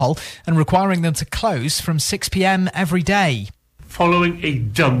and requiring them to close from 6 p.m. every day. Following a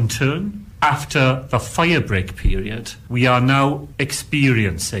downturn after the firebreak period, we are now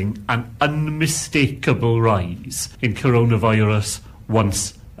experiencing an unmistakable rise in coronavirus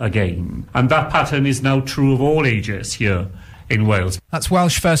once again. And that pattern is now true of all ages here in Wales. That's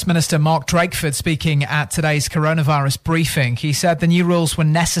Welsh First Minister Mark Drakeford speaking at today's coronavirus briefing. He said the new rules were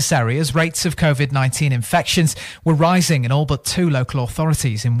necessary as rates of COVID-19 infections were rising in all but 2 local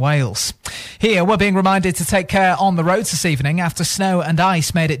authorities in Wales. Here, we're being reminded to take care on the roads this evening after snow and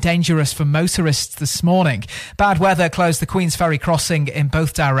ice made it dangerous for motorists this morning. Bad weather closed the Queen's Ferry crossing in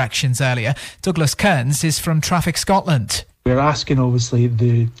both directions earlier. Douglas Kearns is from Traffic Scotland. We're asking, obviously,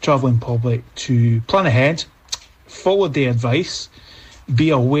 the travelling public to plan ahead, follow the advice,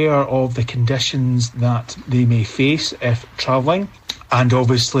 be aware of the conditions that they may face if travelling, and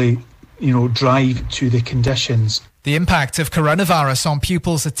obviously, drive to the conditions. The impact of coronavirus on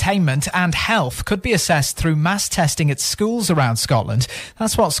pupils' attainment and health could be assessed through mass testing at schools around Scotland.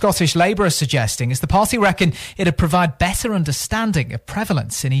 That's what Scottish Labour is suggesting, as the party reckon it'd provide better understanding of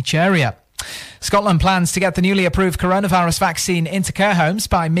prevalence in each area. Scotland plans to get the newly approved coronavirus vaccine into care homes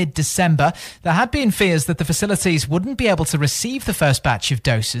by mid-December. There had been fears that the facilities wouldn't be able to receive the first batch of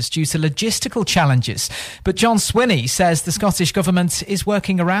doses due to logistical challenges. But John Swinney says the Scottish Government is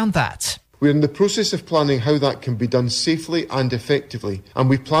working around that. We're in the process of planning how that can be done safely and effectively, and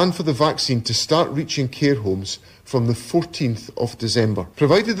we plan for the vaccine to start reaching care homes from the 14th of December.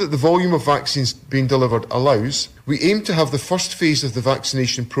 Provided that the volume of vaccines being delivered allows, we aim to have the first phase of the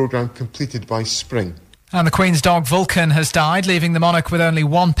vaccination programme completed by spring. And the Queen's dog Vulcan has died, leaving the monarch with only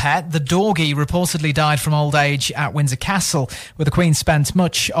one pet. The doggy reportedly died from old age at Windsor Castle, where the Queen spent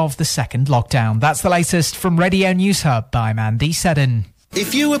much of the second lockdown. That's the latest from Radio News Hub. I'm Andy Seddon.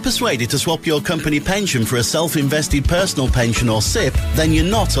 If you were persuaded to swap your company pension for a self-invested personal pension or SIP, then you're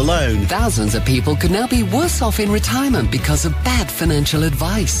not alone. Thousands of people could now be worse off in retirement because of bad financial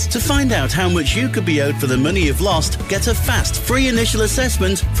advice. To find out how much you could be owed for the money you've lost, get a fast, free initial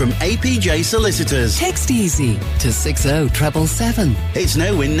assessment from APJ Solicitors. Text EASY to 60777. It's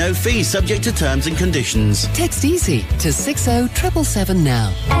no win, no fee, subject to terms and conditions. Text EASY to 60777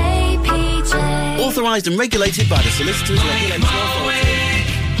 now. APJ. Authorised and regulated by the Solicitors Regulatory Authority.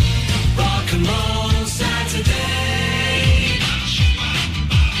 Rock and roll Saturday.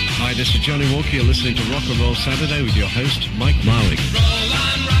 Hi, this is Johnny Walker. You're listening to Rock and Roll Saturday with your host, Mike Marwick. Roll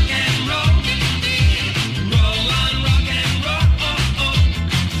on, rock and roll. Roll on, rock and roll.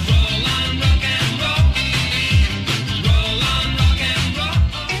 Roll on, rock and roll. Roll on, rock and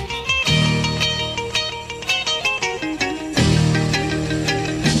roll.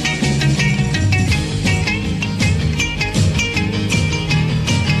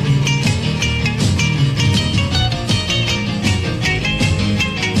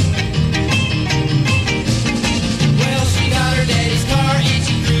 Well, she got her daddy's car and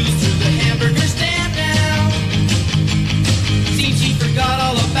she cruised through the hamburger stand now. Seems she forgot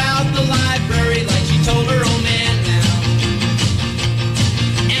all about the library like she told her old man now.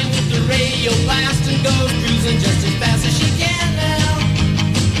 And with the radio blasting goes cruising just as fast as she can now.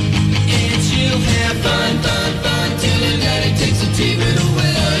 And she'll have fun, fun, fun till her daddy takes a T-bird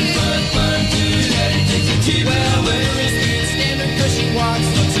away. Fun, fun, fun till her daddy takes a T-bird away. Well, her wrist standing cause she walks,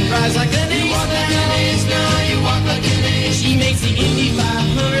 looks and cries like an ace. You walk like an ace now, you walk like an ace. She makes the Indy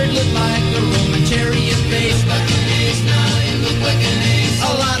 500 look like a Roman chariot race. Like an ace now, you look like an ace.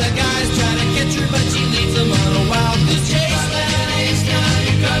 A lot of guys try to catch her, but she leads them on a wild goose chase. Like an ace now,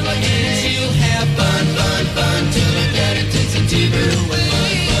 you drive like an ace. She'll have fun, fun, fun till her daddy takes a T-bird away.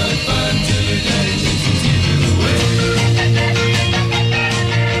 Fun, fun, fun till her daddy takes a T-bird away.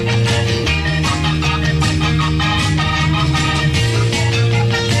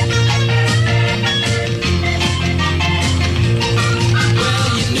 Well,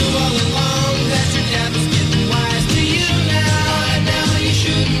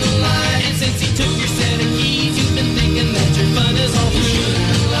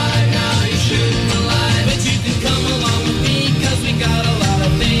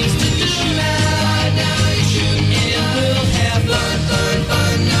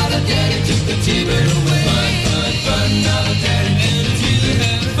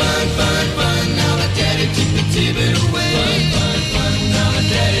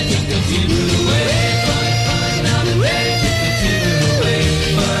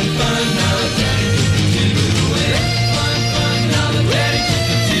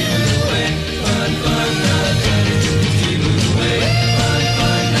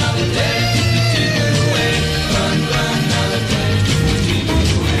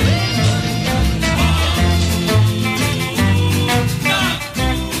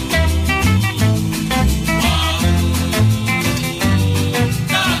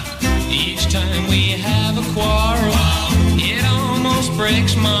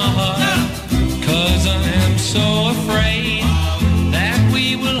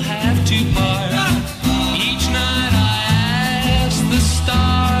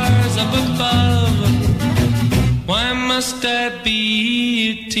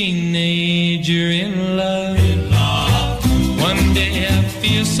 teenager in love. One day I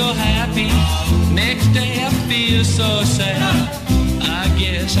feel so happy, next day I feel so sad. I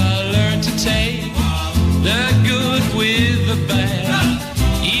guess I learned to take the good with the bad.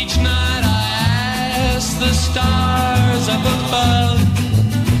 Each night I ask the stars up above,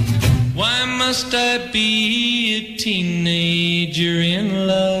 why must I be a teenager in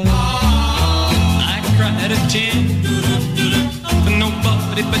love? I cried a tear for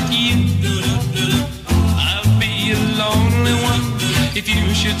nobody but you. I'll be a lonely one if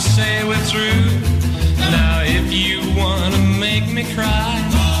you should say we're through. Now if you wanna make me cry,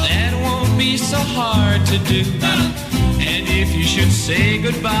 that won't be so hard to do. And if you should say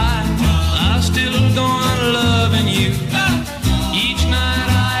goodbye, I'll still go on loving you. Each night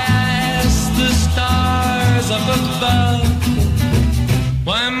I ask the stars up above,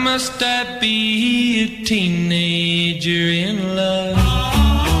 why must I be a teenager in love?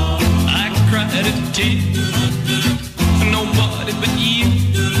 I cried a tear for nobody but you.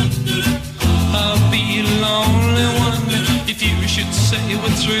 I'll be a lonely one if you should say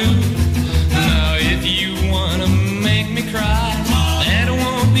we're through. Now if you wanna make me cry, that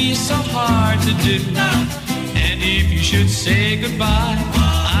won't be so hard to do. And if you should say goodbye,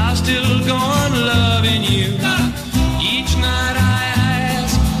 I'll still go on loving you. Each night I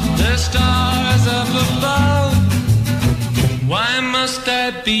ask the stars up above, why must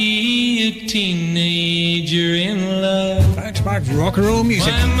I be a teenager in love? Back to rock and roll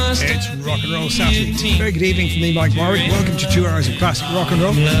music. It's Rock and Roll Saturday. Very good evening from me, Mike Marwick. Welcome to 2 hours of classic rock and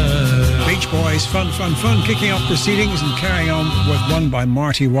roll. Beach Boys, fun, kicking off proceedings and carrying on with one by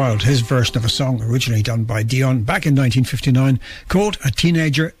Marty Wilde, his version of a song originally done by Dion back in 1959 called A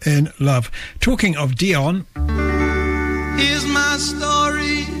Teenager in Love. Talking of Dion, here's my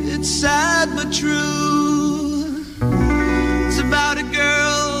story, it's sad but true. It's about a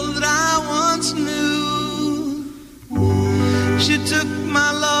girl that I once knew. She took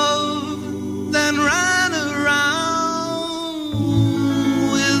my love, then ran around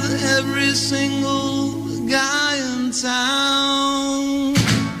with every single guy in town.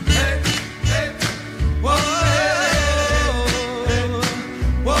 Hey, hey, whoa,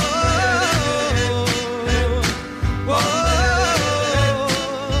 whoa, whoa,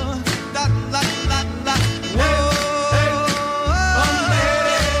 da, da, da, da, whoa.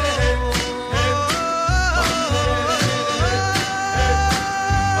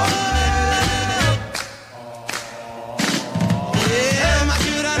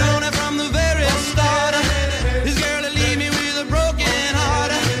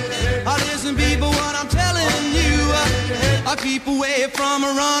 Keep away from a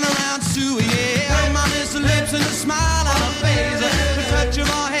runaround Sue, yeah. My Mr. Lips and a smile on her face, the touch of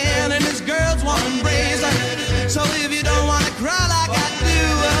her hand and this girl's warm embrace. So if you don't want to cry like I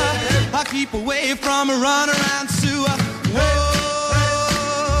do, I'll keep away from a runaround Sue. Whoa.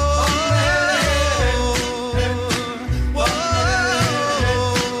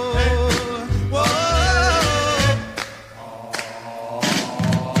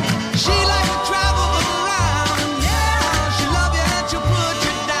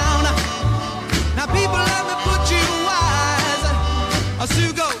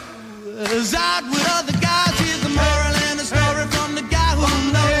 Out with other guys, here's the moral and the story from the guy who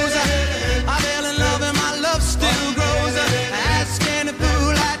knows. I fell in love and my love still grows. Ask any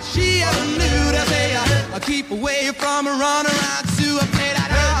fool that she ever knew to say, I'll keep away from a runaround Sue. I play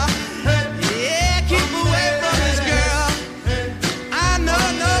that out. Yeah, keep away from this girl. I know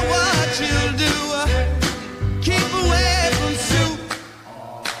what she'll do. Keep away from Sue.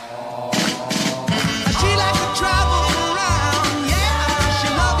 She likes to travel.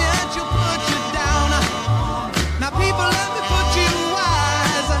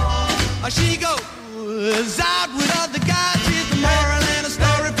 She goes out with other guys. Here's the moral and a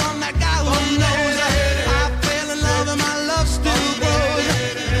story from that guy who knows. I fell in love and my love still grows.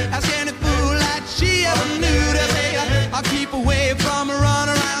 Ask any fool that she ever knew to say, I'll keep away from a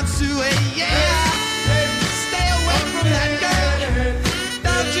runaround Sue. Yeah, stay away from that girl.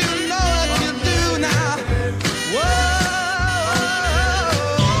 Don't you know what you do now? Whoa.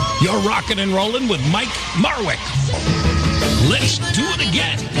 You're rocking and rolling with Mike Marwick. Let's do it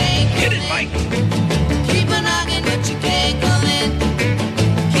again. Hit it, Mike. Keep a knocking, but you can't come in.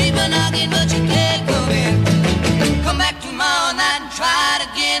 Keep a knocking, but you can't come in. Come back tomorrow night and try it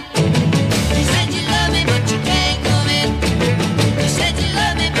again. You said you love me, but you can't come in. You said you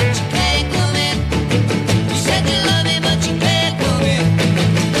love me, but you can't come in. You said you love me, but you can't come in.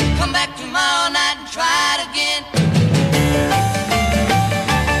 Come back tomorrow night and try it again.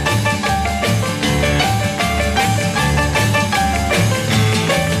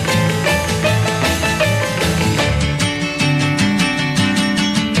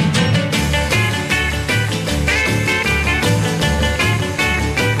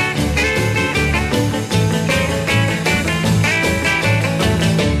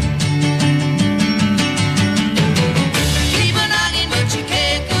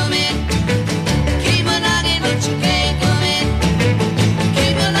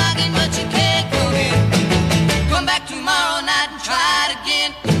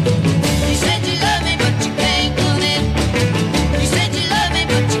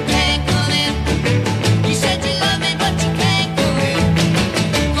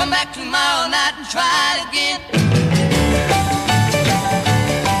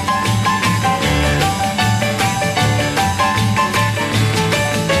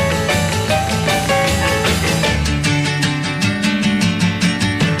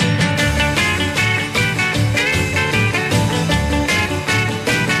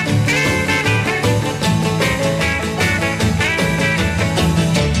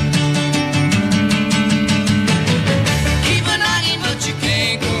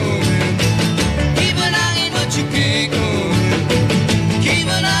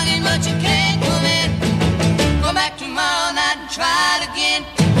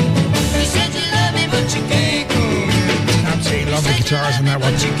 guitars on that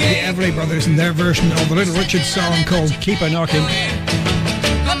one. The Everly Brothers and their version of the Little Richard song called Keep a Knockin'.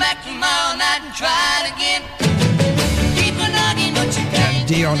 Come back tomorrow night and try it again. Keep a knocking, but you can't.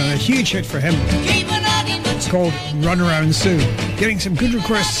 Dion, and a huge hit for him Keep a knocking, but you called Run Around Sue. Getting some good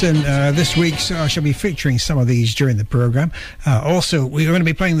requests in this week, so I shall be featuring some of these during the programme. Also, we're going to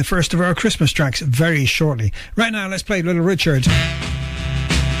be playing the first of our Christmas tracks very shortly. Right now, let's play Little Richard. Can't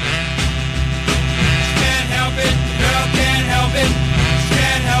help it, the girl can't help it.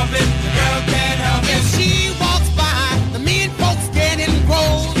 Can't help it, the girl can't help it. If she walks by, the mean folks getting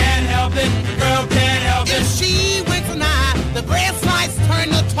gross. Can't help it, the girl can't help it. If she winks an eye, the breast lights turn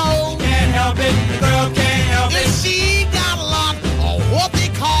to toes. Can't help it, the girl can't help it. If she got a lot of what they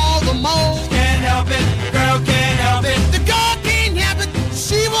call the moles. Can't help it, the girl can't help it. The girl can't help it,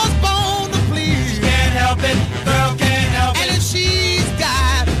 she was born to please. Can't help it, the girl can't help it. And if she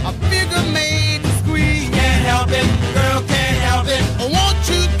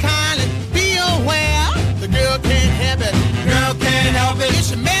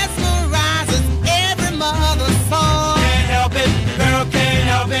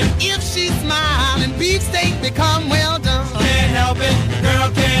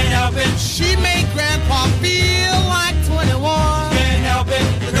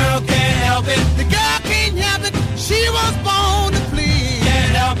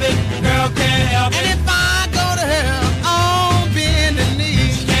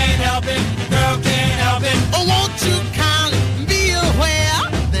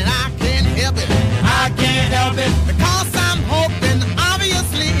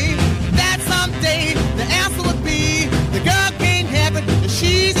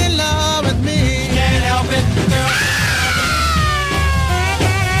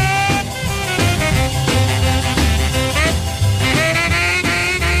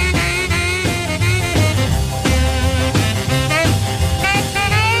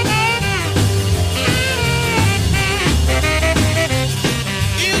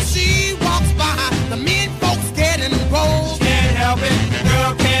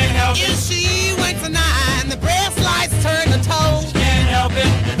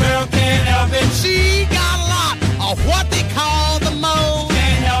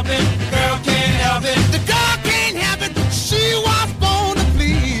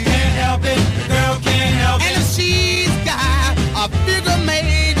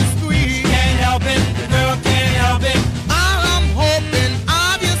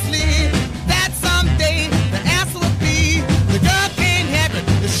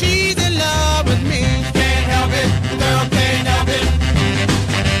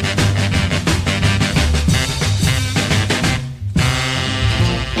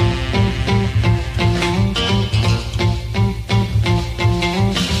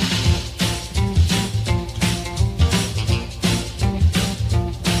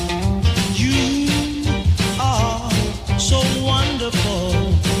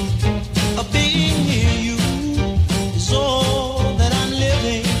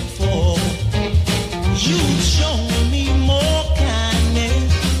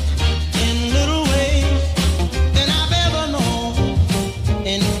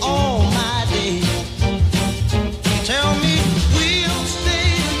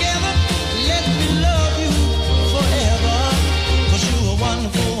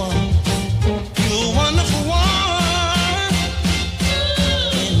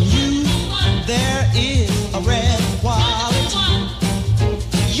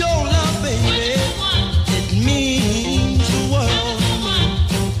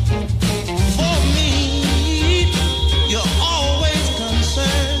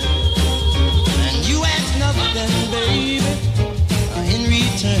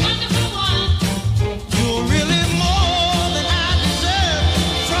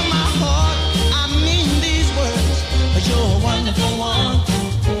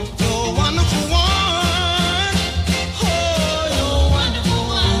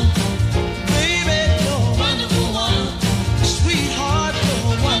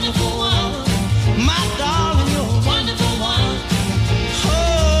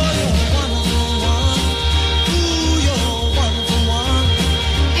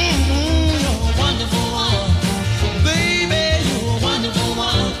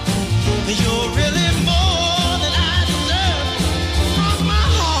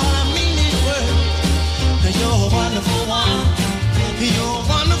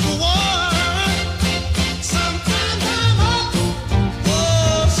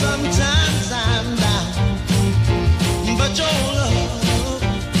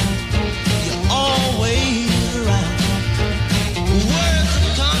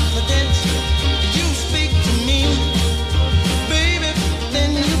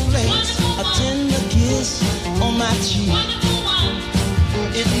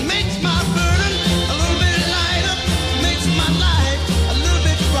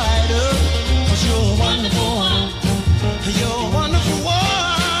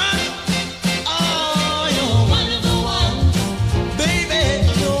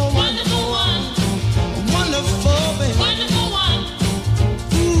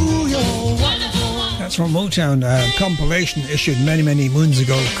That's from Motown, a compilation issued many, many moons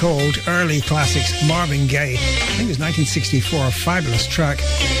ago called Early Classics Marvin Gaye. I think it was 1964, a fabulous track.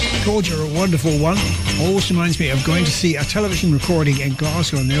 Called You're a Wonderful One. Always reminds me of going to see a television recording in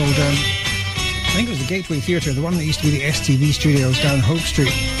Glasgow in the old, I think it was the Gateway Theatre, the one that used to be the STV studios down Hope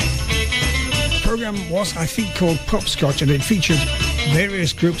Street. The programme was, I think, called Popscotch, and it featured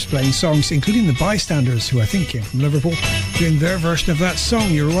various groups playing songs, including the Bystanders, who I think came from Liverpool, doing their version of that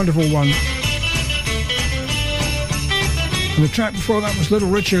song, You're a Wonderful One. And the track before that was Little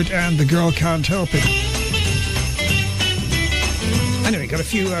Richard and The Girl Can't Help It. Anyway, got a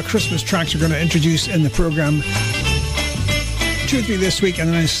few Christmas tracks we're going to introduce in the programme. 2 or 3 this week,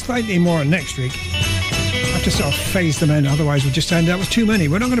 and then slightly more next week. I have to sort of phase them in, otherwise we'll just end up with too many.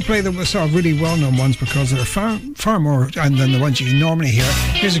 We're not going to play the sort of really well-known ones because there are far more than the ones you normally hear.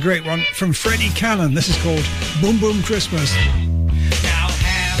 Here's a great one from Freddie Cannon. This is called Boom Boom Christmas. Now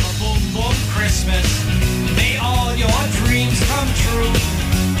have a boom boom Christmas. May all your dreams come true.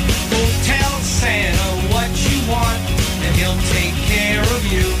 Go tell Santa what you want, and he'll take care of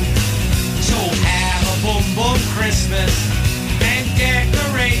you. So have a boom boom Christmas and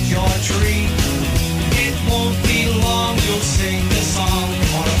decorate your tree. It won't be long, you'll sing the song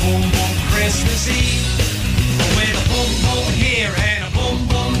on a boom boom Christmas Eve. With a boom boom here and a boom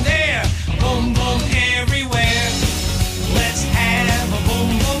boom there, boom boom everywhere. Let's have a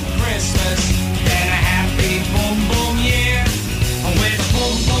boom boom Christmas and a happy boom boom year. With a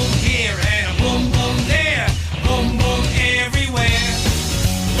boom boom here and a boom boom there, boom boom everywhere.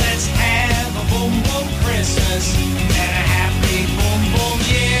 Let's have a boom boom Christmas and a happy boom boom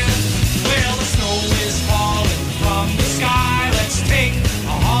year. Well, the snow is falling from the sky. Let's take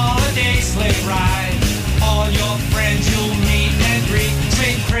a holiday sleigh ride. All your friends you'll meet and greet,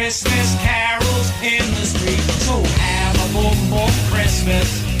 sing Christmas carols in the street. So have a boom boom Christmas.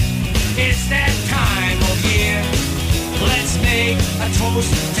 It's that time of year. Let's make a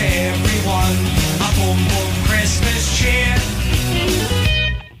toast to everyone. A boom boom Christmas cheer.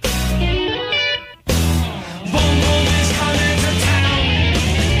 Boom boom is coming to town.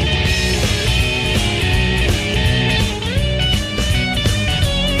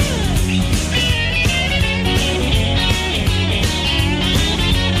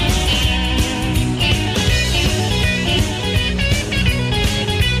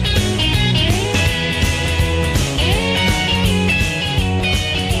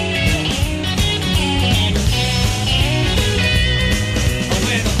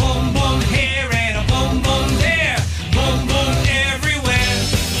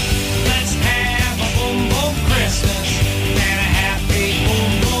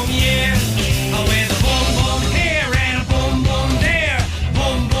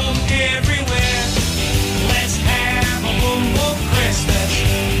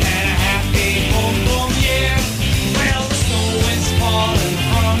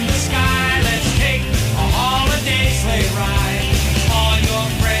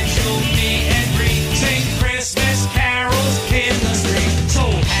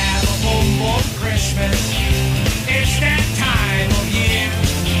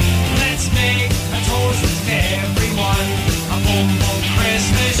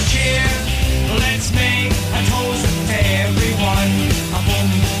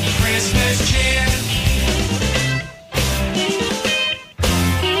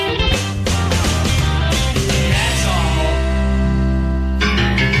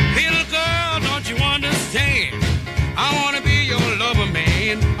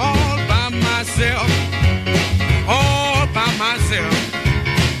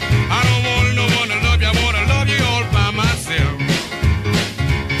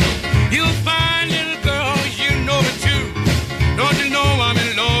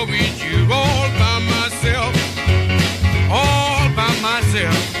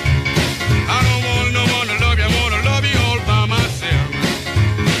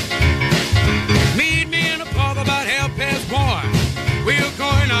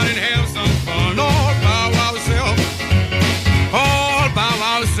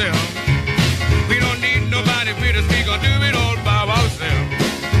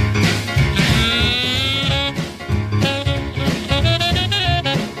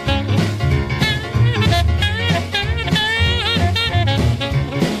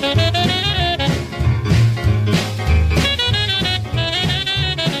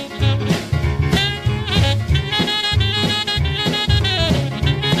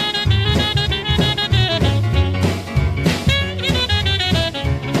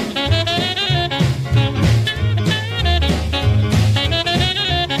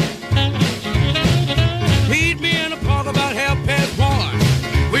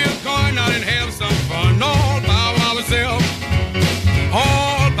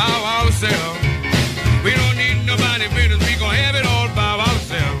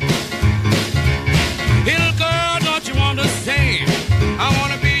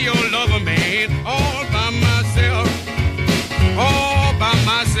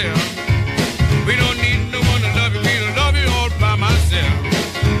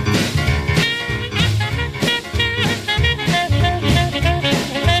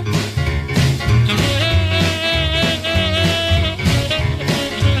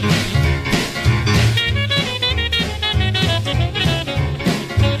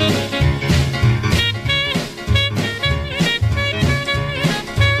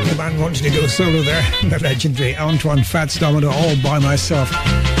 man wanted to go solo there. The legendary Antoine Fats Domino, All By Myself.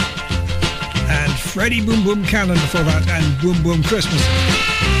 And Freddie Boom Boom Cannon before that, and Boom Boom Christmas.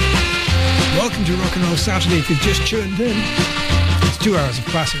 Welcome to Rock and Roll Saturday if you've just tuned in. It's 2 hours of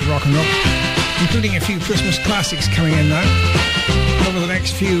classic rock and roll, including a few Christmas classics coming in now over the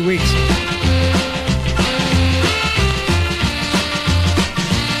next few weeks.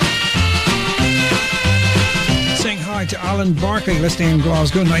 Saying hi to Alan Barkley listening in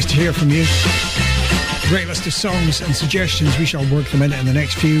Glasgow. Nice to hear from you. Great list of songs and suggestions. We shall work them in the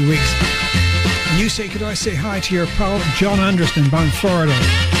next few weeks. And you say, could I say hi to your pal John Anderson in Bound, Florida?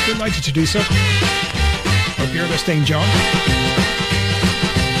 Delighted to do so. Hope you're listening, John.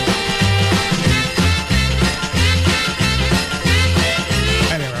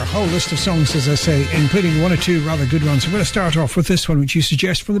 Anyway, a whole list of songs, as I say, including one or two rather good ones. I'm going to start off with this one, which you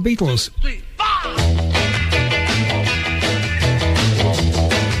suggest from the Beatles.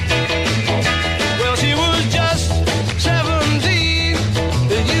 Well, she was just 17,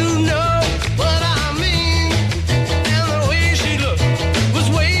 you know what I mean. And the way she looked was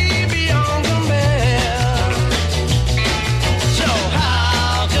way beyond compare. So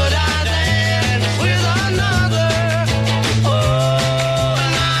how could I dance with another? Oh,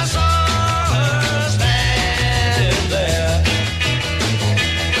 and I saw her standing there.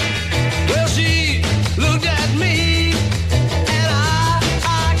 Well, she looked at me, and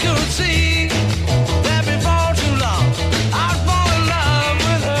I could see that before too long I'd fall in love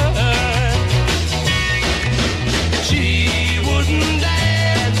with her. She wouldn't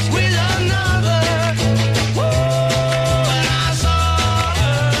dance with another. Whoa, and I saw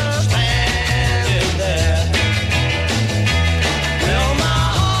her standing there. Well, my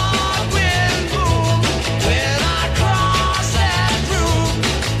heart went boom when I crossed that room,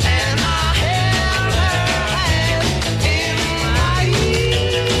 and I held her hand in my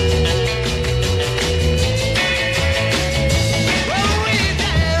Well, we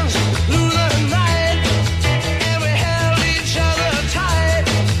danced through the night, and we held each other tight,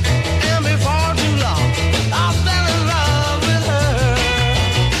 and before too long I fell in love with her.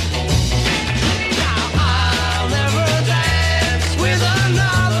 Now I'll never dance with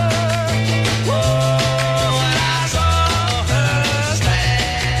another. Whoa, and I saw her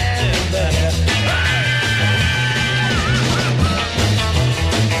standing there.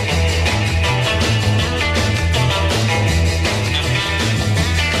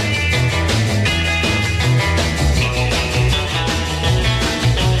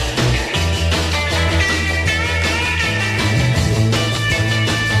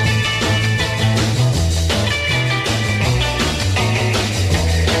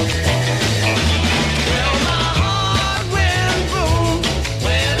 Well, my heart went boom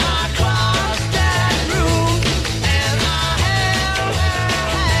when I crossed that room, and I held her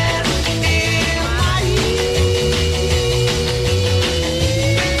hand in my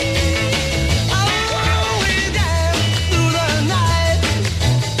Oh, we danced through the night,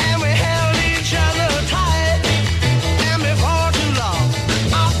 and we held each other tight, and before too long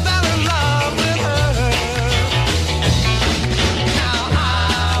I fell in love with her. Now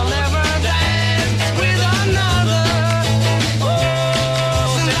I'll never dance with another. Oh,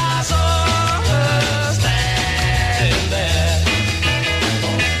 since I saw her standing there.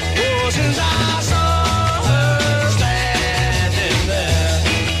 Oh, since I saw her standing there.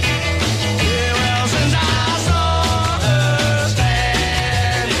 Yeah, well, since I saw her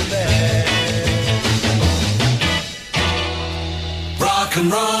standing there. Rock and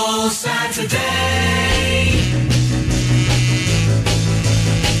Roll Saturday.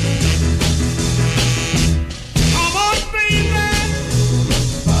 Come on, baby,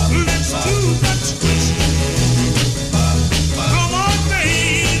 let's do the twist. Come on,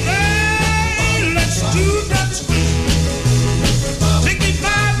 baby, let's do the twist. Take me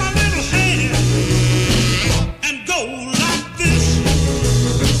by my little hand and go like this.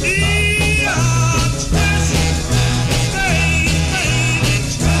 Yeah, twist, baby,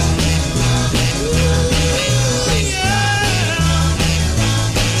 twist.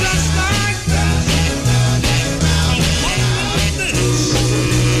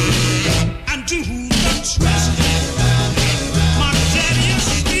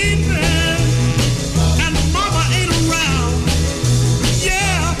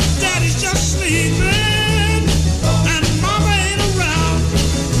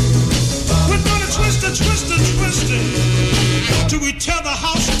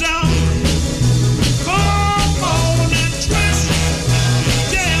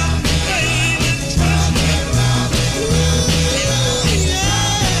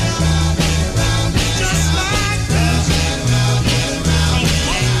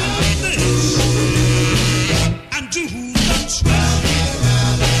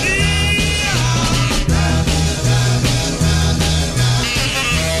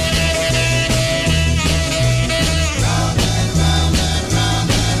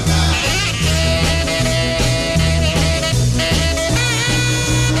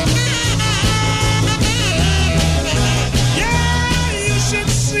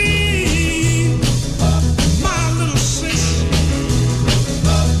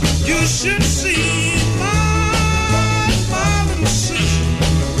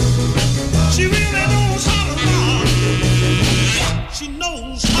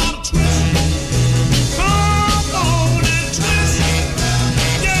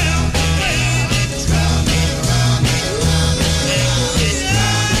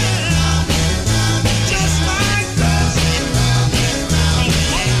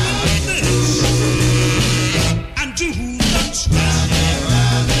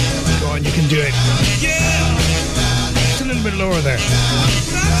 do it. Yeah! It's a little bit lower there.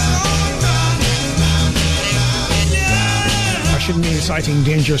 I shouldn't be reciting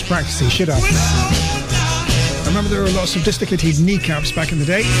dangerous practices, should I? I remember there were lots of dislocated kneecaps back in the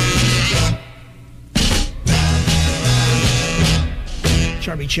day.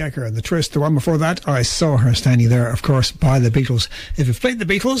 Chubby Checker and the Twist. The one before that, I Saw Her, standing there, of course, by the Beatles. If we've played the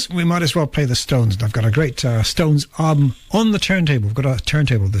Beatles, we might as well play the Stones. And I've got a great Stones album on the turntable. We've got a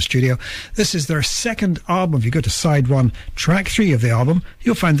turntable in the studio. This is their second album. If you go to side 1, track 3 of the album,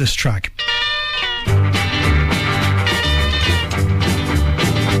 you'll find this track.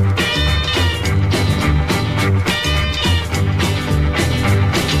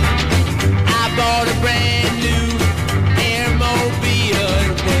 I bought a brand new Airmobile.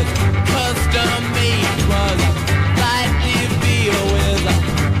 It was custom made. It was a slightly veal with a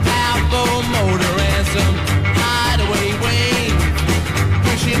powerful motor and some hideaway wings.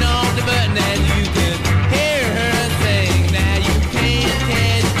 Pushing on the button and you can hear her sing. Now you can't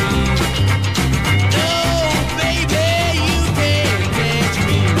catch me. No, baby, you can't catch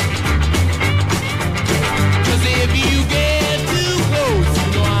me. 'Cause if you get too close, you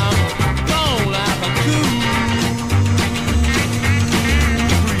know I'm gone like a cool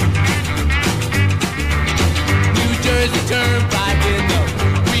New Jersey Turnpike in the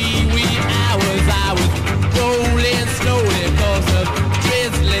wee hours. I was rolling slowly 'cause of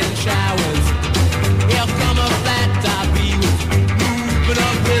drizzling showers. Here come a flat top, he was moving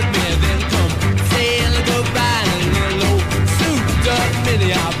up with me. Then come saying goodbye in a little old souped up mini.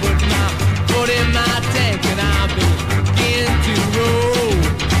 I put my foot in my tank and I begin to roll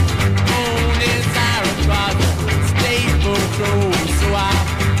on this iron across the state patrol. So I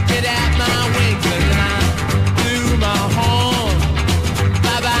get out my wings and then I blew my horn.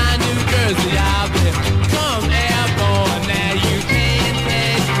 Bye bye New Jersey, I'll become airborne. Now you can't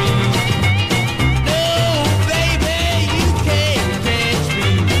catch me. No, baby, you can't catch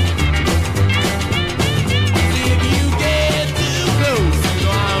me. If you get too close, you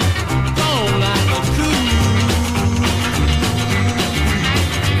know I'm gone like a cool.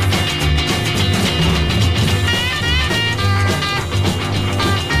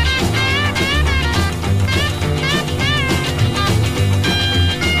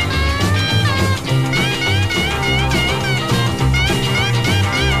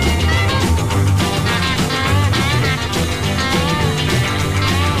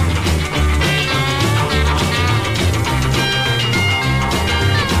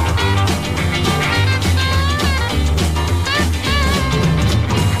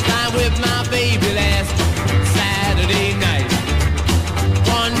 Time with my baby last Saturday night.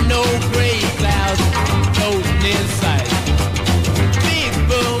 One no gray clouds floating in sight. Big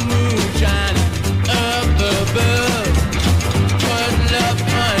full moon shining up above. Cuddle up,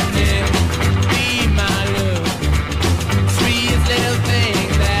 honey, be my love. Sweetest little thing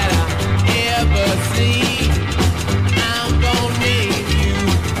that I ever seen. I'm gonna name you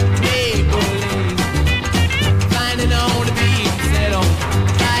Maybelline. Finding on the beat, set on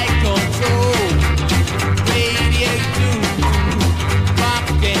tight control. Radiate to rock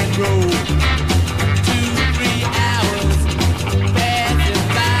and roll. 2-3 hours passing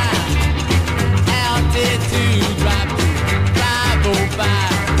by. Altitude drop to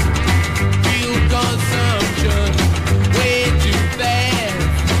 505. Fuel consumption way too fast.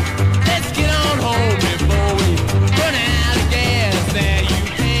 Let's get on home before we run out of gas. Now you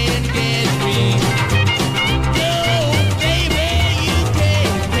can't catch me. No, baby, you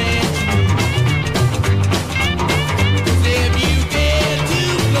can't catch me. 'Cause if you get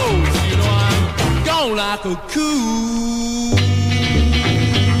too close, you know I'm gone like a cool.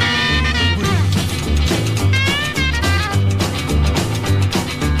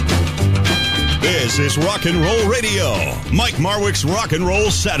 This is Rock and Roll Radio. Mike Marwick's Rock and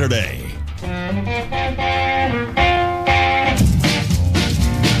Roll Saturday.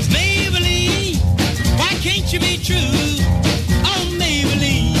 Maybelline, why can't you be true? Oh,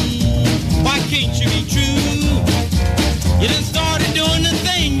 Maybelline, why can't you be true? You done started doing the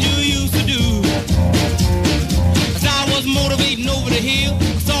things you used to do. As I was motivating over the hill,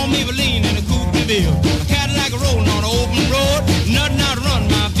 I saw Maybelline in a coupe de ville. A Cadillac rolling on an open road, nothing out to run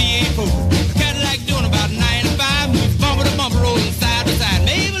my V8 Ford. A Cadillac doing about 95, bumper to bumper, rolling side to side.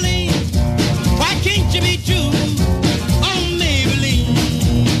 Maybelline, why can't you be true? Oh, Maybelline,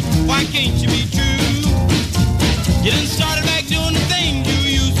 why can't you be true? You done started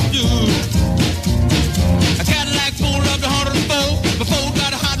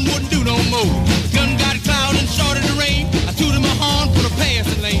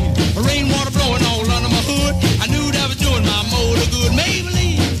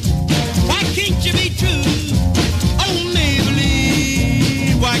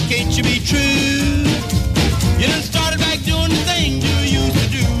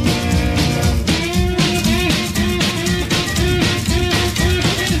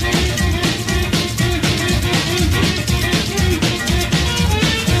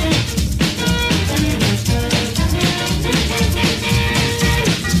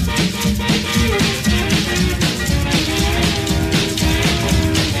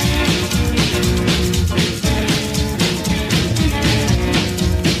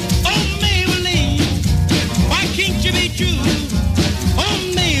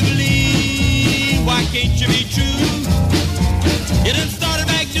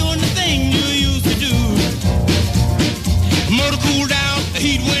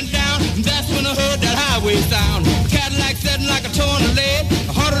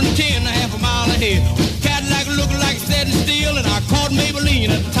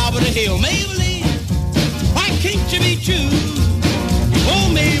top of the hill. Maybelline, why can't you be true?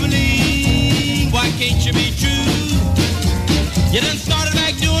 Oh, Maybelline, why can't you be true? You done started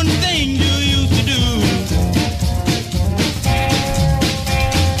back doing the thing you used to do.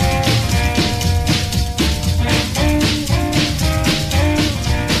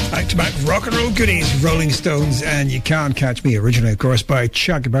 Back rock and roll goodies, Rolling Stones and You Can't Catch Me, originally of course by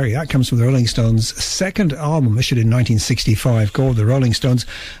Chuck Berry. That comes from the Rolling Stones' second album issued in 1965 called The Rolling Stones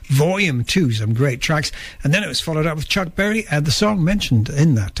Volume 2, some great tracks, and then it was followed up with Chuck Berry and the song mentioned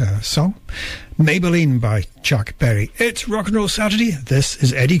in that song, Maybelline by Chuck Berry. It's Rock and Roll Saturday. This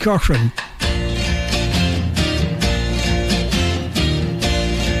is Eddie Cochran.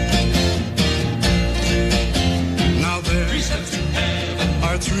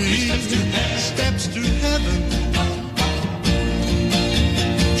 Three steps to heaven.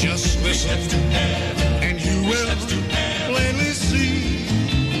 Just listen, and you will plainly see.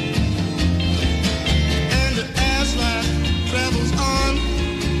 And as life travels on,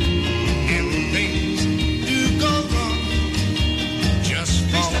 and things do go wrong, just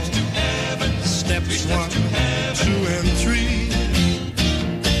follow steps 1, 2, and 3.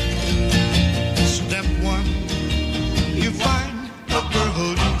 Step 1, you find a girl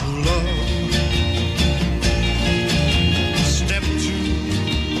you love. Step 2,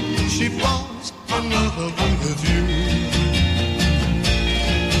 she falls in love with you.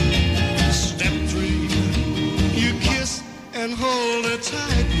 Step 3, you kiss and hold her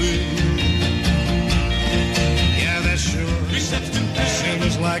tightly. Yeah, that sure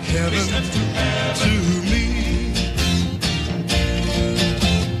seems like heaven to me.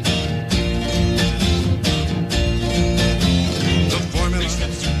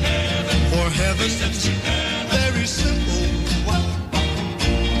 Heaven, very simple.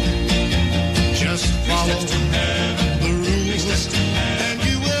 Just follow the rules and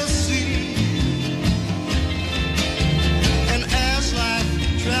you will see. And as life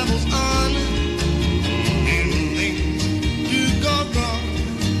travels on and things do go wrong,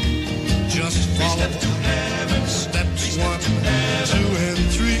 just follow steps 1, 2, and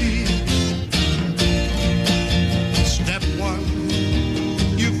 3. Step 1,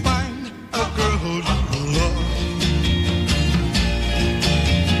 you find a girl you love.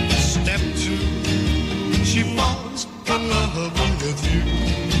 Step 2, she falls in love with you.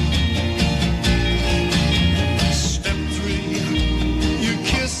 Step 3, you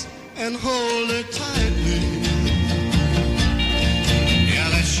kiss and hold her tightly. Yeah,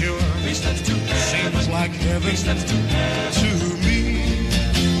 that sure seems like heaven to me.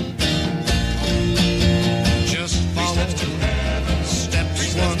 Just follow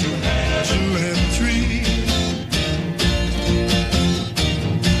steps 1, 2, and 3.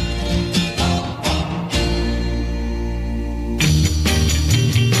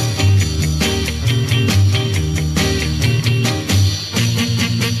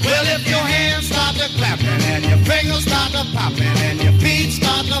 Well, if your hands start to clapping and your fingers start to popping and your feet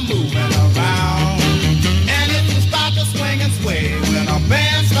start to moving around, and if you start to swing and sway when a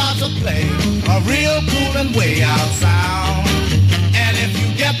band starts to play a real cool and way out sound. If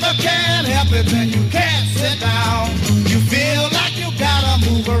you get the can't help it, then you can't sit down. You feel like you gotta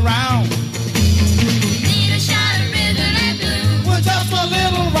move around. Need a shot of rhythm and blues. With just a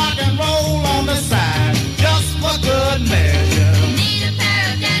little rock and roll on the side, just for good measure. Need a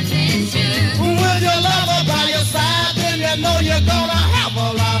pair of dancing shoes. With your lover by your side, then you know you're gonna have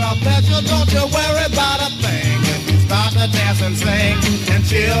a lot of pleasure. Don't you worry about a thing. If you start to dance and sing, and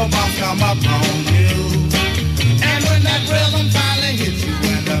chill bumps come up on you. And when that rhythm finally hits you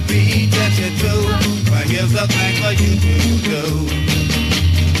and the beat gets you too, well, here's the thing for you to do.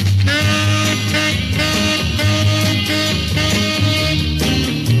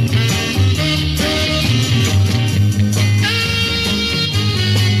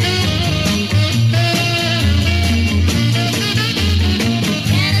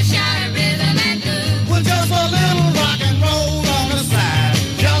 Get a shot of rhythm and blues. With just a little rock and roll on the side,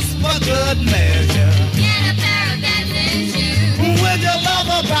 just for good measure. With your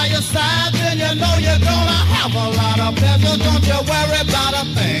lover by your side, then you know you're gonna have a lot of pleasure. Don't you worry about a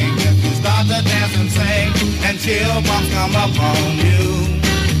thing. If you start to dance and sing, and chill bumps come up on you.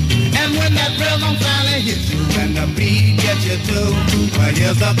 And when that rhythm finally hits you, and the beat gets you too, well,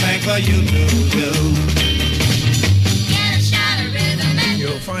 here's the thing for you to do. Get a shot of rhythm and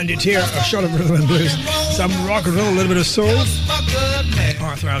You'll find it here, a shot of rhythm and blues, some rock and roll, a little bit of soul.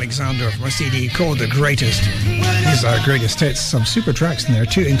 Arthur Alexander from a CD called The Greatest. These are greatest hits, some super tracks in there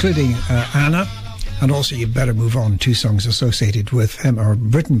too, including Anna, And also You Better Move On, two songs associated with him, or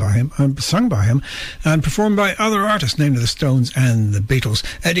written by him, sung by him, and performed by other artists, namely the Stones and the Beatles.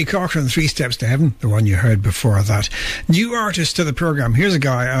 Eddie Cochran, Three Steps to Heaven, the one you heard before that. New artist to the programme. Here's a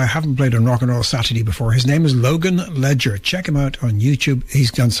guy I haven't played on Rock and Roll Saturday before. His name is Logan Ledger. Check him out on YouTube. He's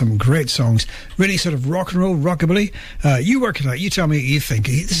done some great songs, really sort of rock and roll, rockabilly. You work it out. You tell me what you think.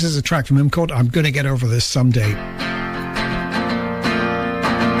 This is a track from him called I'm Gonna Get Over This Someday.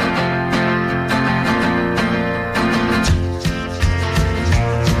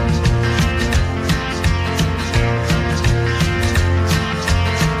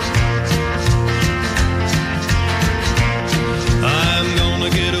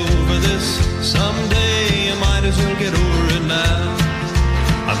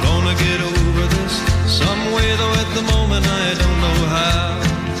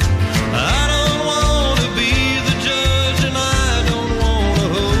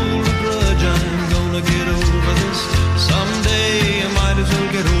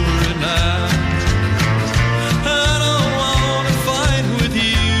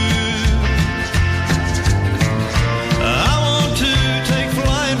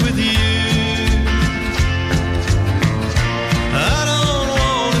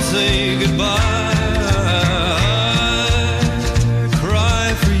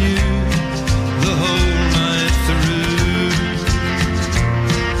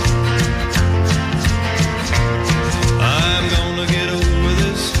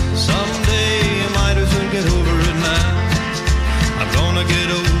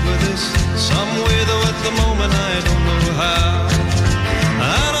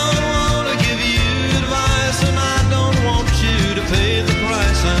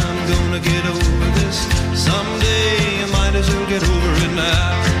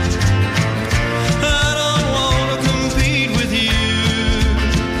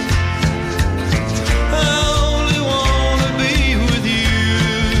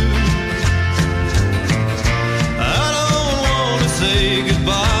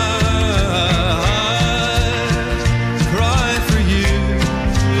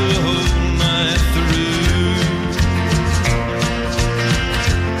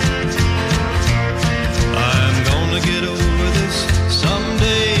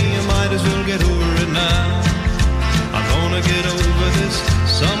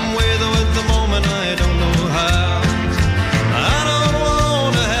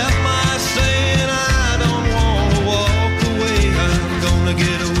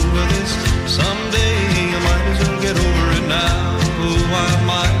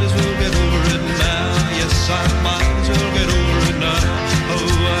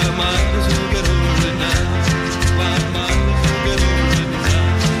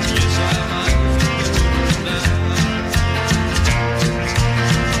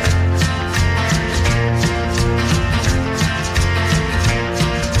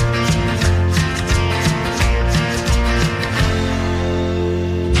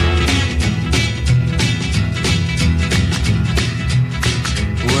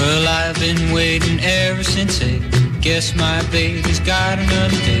 Guess my baby's got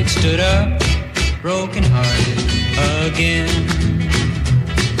another date. Stood up, broken hearted again.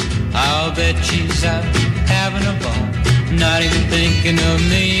 I'll bet she's out having a ball, not even thinking of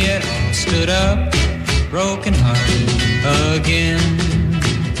me at all. Stood up, broken hearted again.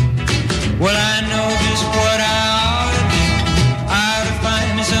 Well, I know just what I ought to do. I ought to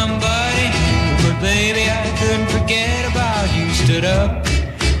find me somebody new, but baby, I couldn't forget about you. Stood up,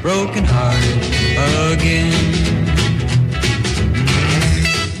 broken hearted again.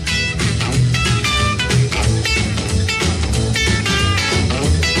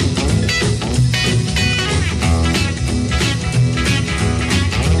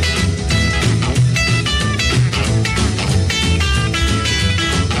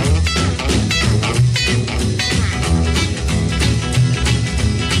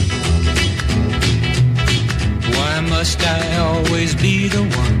 Must I always be the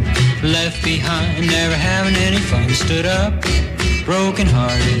one left behind, never having any fun? Stood up, broken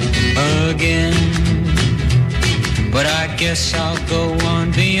hearted again. But I guess I'll go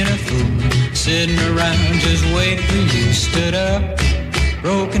on being a fool, sitting around just waiting for you. Stood up,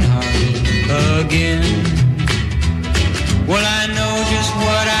 broken hearted again. Well, I know just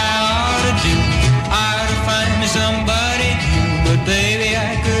what I ought to do. I ought to find me somebody new, but baby,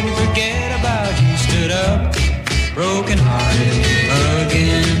 I couldn't forget about you. Stood up, broken hearted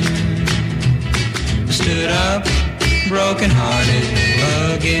again. Stood up, broken hearted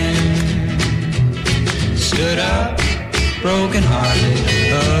again. Stood up, broken hearted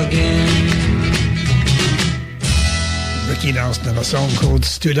again. Ricky Ricky Nelson and a song called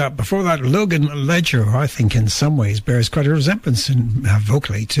Stood Up. Before that, Logan Ledger, who I think in some ways bears quite a resemblance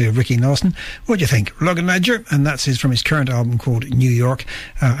vocally to Ricky Nelson. What do you think? Logan Ledger, and that's from his current album called New York.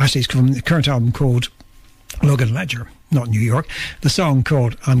 Actually, it's from the current album called Logan Ledger, not New York. The song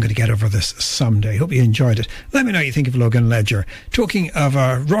called I'm Going to Get Over This Someday. Hope you enjoyed it. Let me know what you think of Logan Ledger. Talking of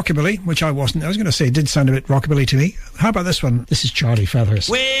rockabilly, which I wasn't, I was going to say it did sound a bit rockabilly to me. How about this one? This is Charlie Feathers.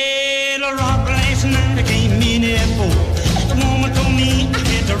 Well, a rock last night I came in at 4. The woman told me I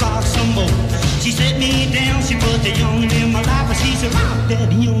had to rock some more. She set me down, she put the young in my life, and she said, rock that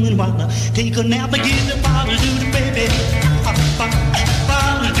young and while I take a nap and give the bottle to the baby.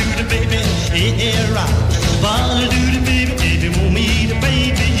 Bottle to the baby, yeah, rock. Bottle to the baby, if you want me to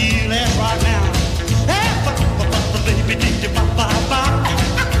baby you, let's rock now. Baby, did you ba-ba-ba?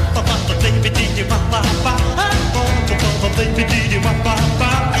 Baby, did you ba-ba-ba? Baby, did you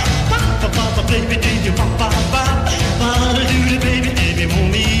ba-ba-ba? Baby, did you ba-ba-ba? Bottle to the baby, if you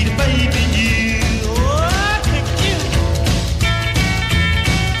want me to baby you. Oh, thank you.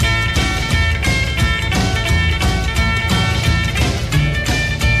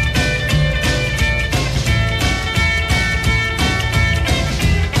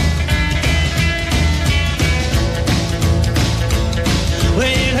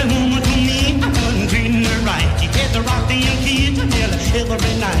 Well, a woman told me I wasn't treating her right. She had to rock them kids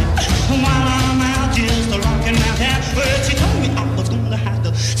every night. While I'm out just rocking downtown, well, she told me I was gonna have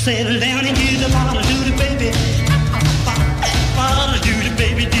to settle down and give the bottle to the baby. Bottle to the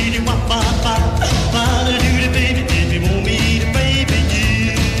baby, did you want bottle to the baby, if you want me to baby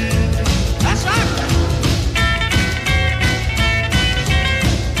you. That's right.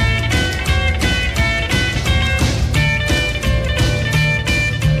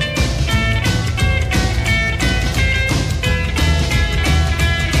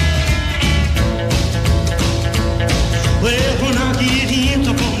 Well, when I get in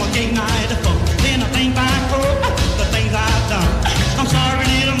from a gay night of fun, then I think back over the things I've done. I'm sorry,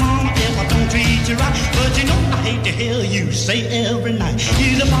 little mama, if I don't treat you right, but you know I hate to hear you say every night,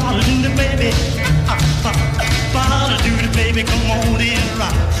 you the bottle to the baby, bottle to the baby, come on in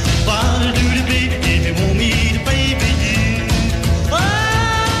right, bottle to the baby, if you want me to baby you. Oh,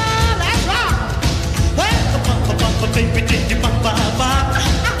 that's right. Well, baby, did you ba-ba-ba?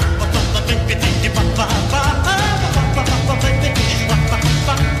 Baby, did you ba-ba-ba?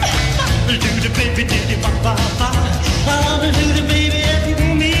 Do the baby, did you ba-ba-ba? I'll do the baby if you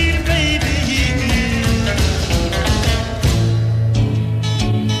want me to baby you.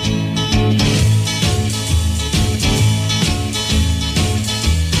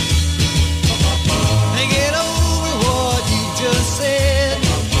 Think it over what you just said.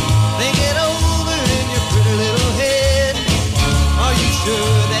 Think it over in your pretty little head. Are you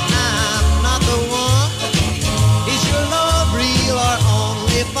sure that I'm not the one? Is your love real or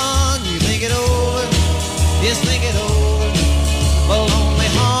only fun? You think it over, just think it over. A lonely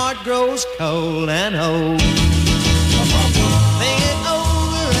heart grows cold and old. Think it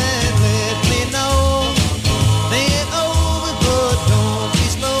over and let me know. Think it over, but don't be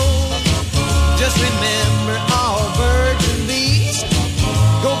slow. Just remember all birds and bees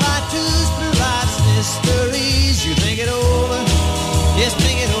go by twos through life's mysteries. You think it over, just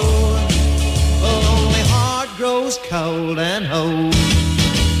think it over. A lonely heart grows cold and old.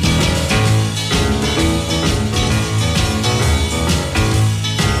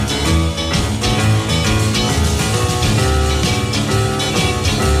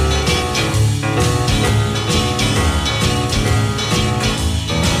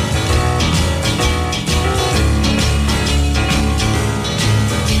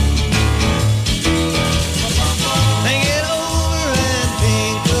 Think it over and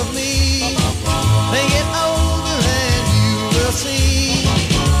think of me. Think it over and you will see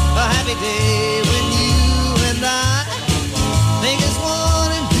a happy day when you and I think it's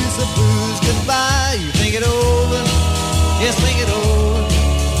one and two's the blues goodbye. You think it over, yes, think it over.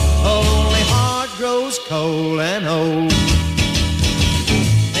 A lonely heart grows cold and old.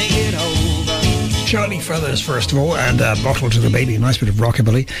 Think it over. Charlie Feathers, first of all, and Bottle to the Baby, a nice bit of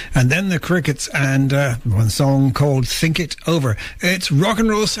rockabilly. And then the Crickets, and one song called Think It Over. It's Rock and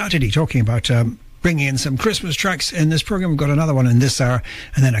Roll Saturday, talking about bringing in some Christmas tracks in this programme. We've got another one in this hour,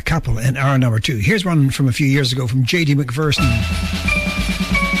 and then a couple in hour number 2. Here's one from a few years ago from J.D. McPherson.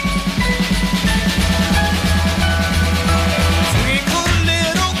 Twinkle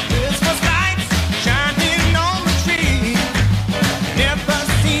little Christmas lights shining on the tree. Never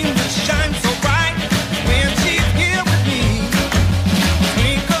seem to shine so bright when she's here with me.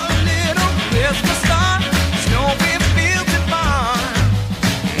 Twinkle little Christmas star, snowy fields and barn.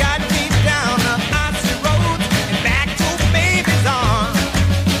 Got me down the icy road and back to bed.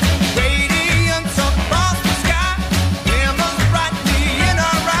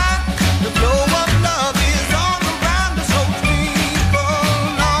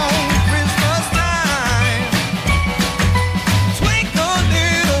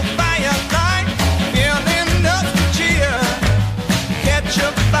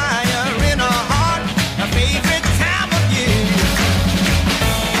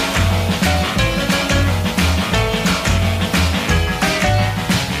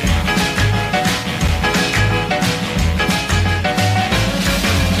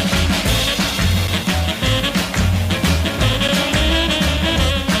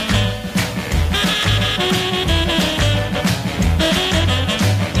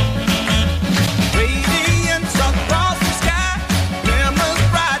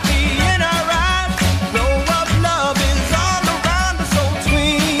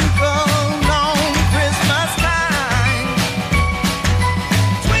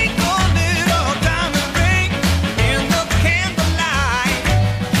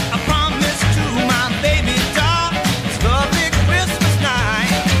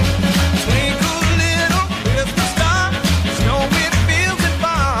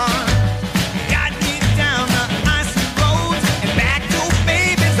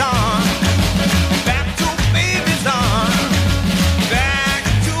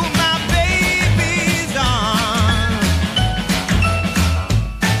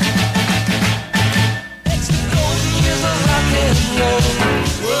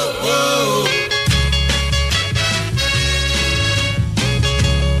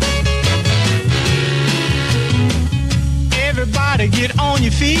 on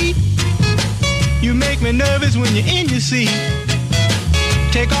your feet. You make me nervous when you're in your seat.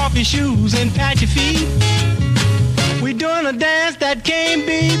 Take off your shoes and pat your feet. We doing a dance that can't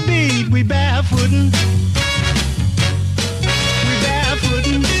be beat. We barefootin'. We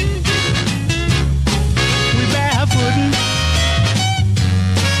barefootin'. We barefootin'.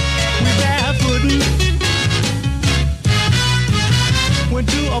 We barefootin'. Went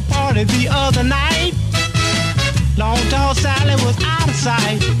to a party the other night. Long tall Sally was out of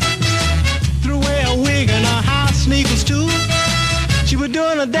sight. Threw away a wig and her high sneakers too. She was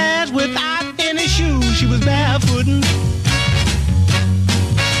doing a dance without any shoes. She was barefootin'.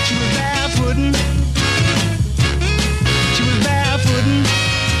 She was barefootin'. She was barefootin'.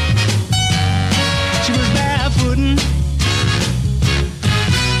 She was barefootin'.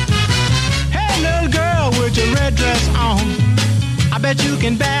 Hey little girl with your red dress on, I bet you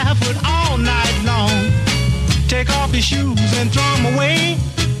can barefoot all night long. Take off your shoes and throw them away.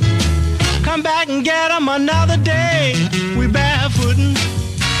 Come back and get them another day. We barefootin'.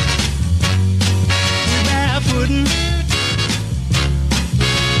 We barefootin'.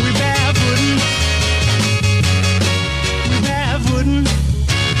 We barefootin'. We barefootin'.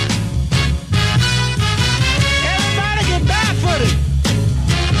 Everybody get barefooted.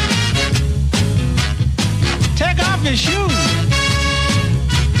 Take off your shoes.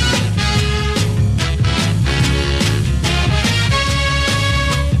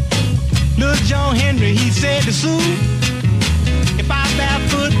 Little John Henry, he said to Sue, if I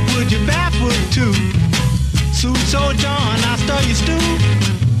barefoot, would you barefoot too? Sue told John, I stir your stew.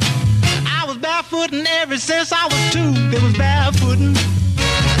 I was barefooting ever since I was 2. They was barefooting.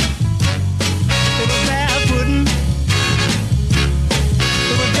 They was barefooting.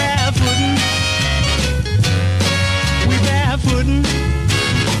 They was barefooting. We barefooting.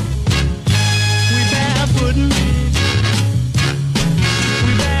 We barefooting.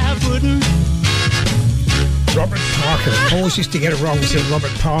 We barefooting. Robert Parker. Always used to get it wrong and say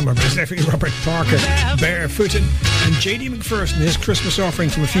Robert Palmer, but it's definitely Robert Parker. Barefooted. And J.D. McPherson, his Christmas offering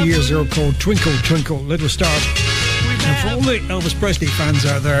from a few years ago called Twinkle, Twinkle, Little Star. And for all the Elvis Presley fans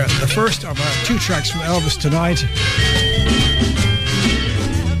out there, the first of 2 tracks from Elvis tonight.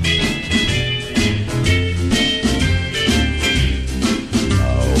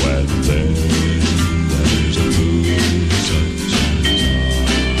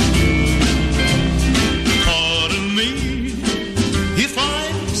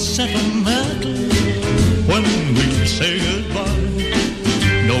 When we say goodbye,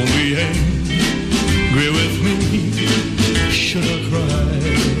 don't be angry with me, should I cry?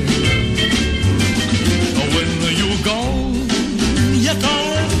 When you're gone, yet I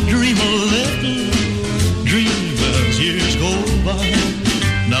dream a little dream as years go by.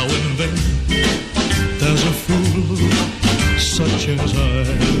 Now and then, there's a fool such as I.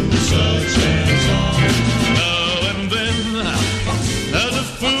 Such as I. Now and then, there's a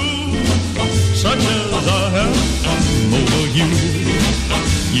fool such as I have over you.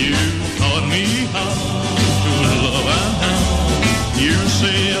 You taught me how to love and how you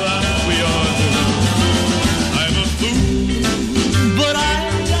say that we are good. I'm a fool, but I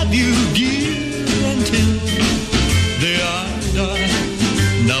love you, dear, until the day I die.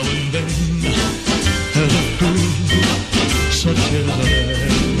 Now and then, there's a fool such as I am.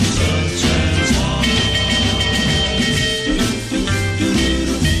 Such as I am.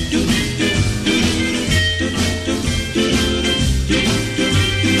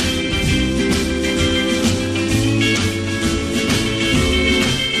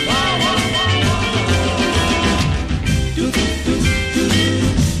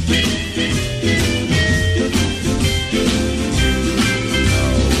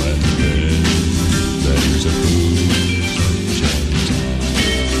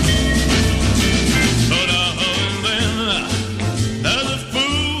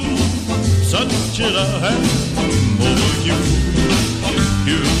 Should I have over you?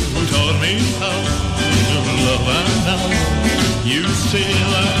 You taught me how to love and how you say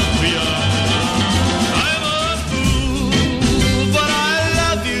that we are. I'm a fool, but I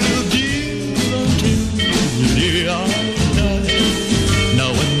love you, dear, until the day I die.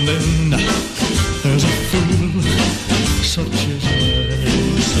 Now and then, there's a fool such as I.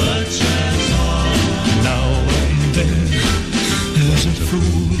 Such as I. Now and then, there's a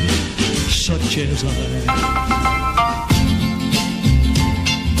fool such as I.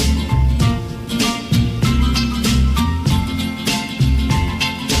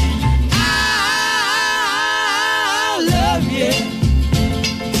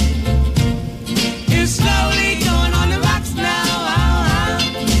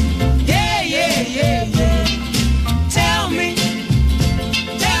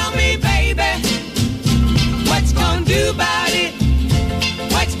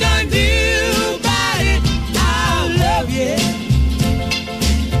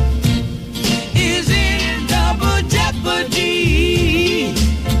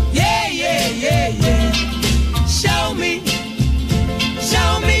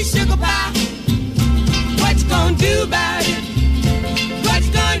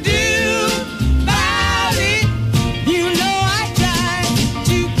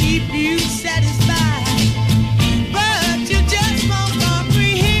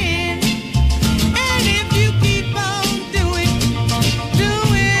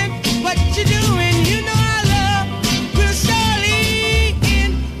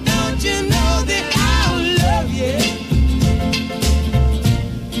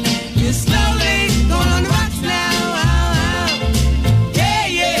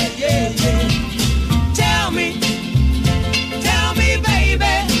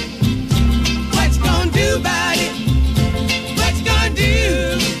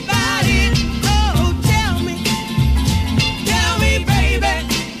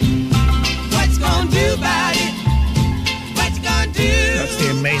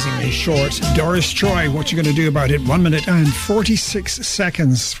 short. Doris Troy, what you going to do about it? 1 minute and 46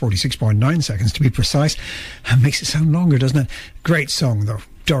 seconds, 46.9 seconds to be precise. Makes it sound longer, doesn't it? Great song, though.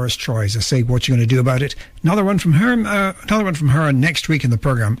 Doris Troy, as I say, what you going to do about it? Another one from her next week in the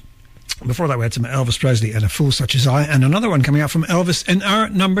programme. Before that, we had some Elvis Presley and A Fool Such As I, and another one coming out from Elvis in our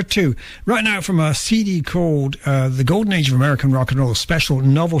number 2. Right now, from a CD called The Golden Age of American Rock and Roll Special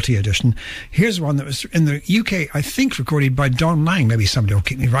Novelty Edition. Here's one that was in the UK, I think, recorded by Don Lang. Maybe somebody will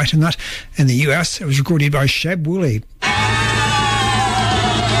keep me right in that. In the US, it was recorded by Sheb Woolley.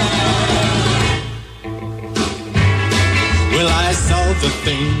 Well, I saw the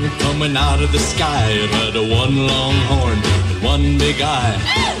thing coming out of the sky. It had a one long horn and one big eye.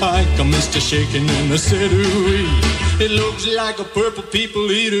 I commenced to shaking and I said, ooh-wee. It looks like a purple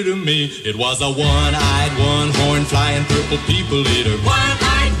people eater to me. It was a one-eyed, one-horn flying purple people eater.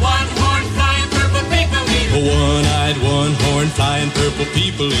 One-eyed, one-horn flying purple people eater. A one-eyed, one-horn flying purple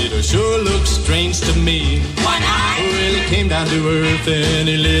people eater sure looks strange to me. One-eyed? Well, he came down to earth and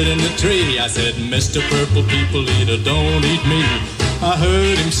he lit in the tree. I said, Mr. Purple People Eater, don't eat me. I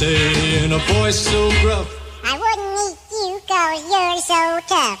heard him say in a voice so gruff, I wouldn't eat you 'cause you're so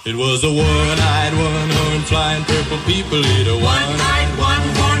tough. It was a one-eyed, one-horn flying purple people eater. One-eyed,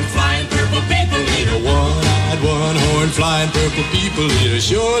 one-horn flying purple people eater. One-eyed, one-horn flying purple people eater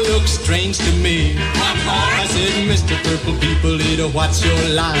sure looks strange to me. I said, Mr. Purple People Eater, what's your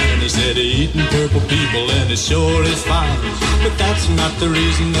line? He said, eating purple people and it sure is fine. But that's not the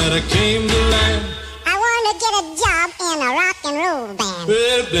reason that I came to land. I want to get a job in a rock and roll band.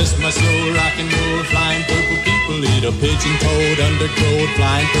 Well, bless my soul, rock and roll, flying purple people eater. Pigeon-toed, undergrowth,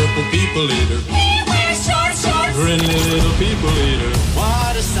 flying purple people eater. He wears short shorts. Friendly little people eater.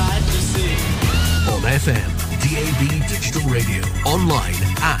 What a sight to see. On FM, DAB digital radio, online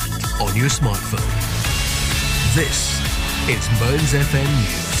and on your smartphone. This is Mearns FM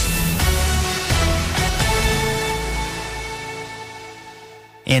News.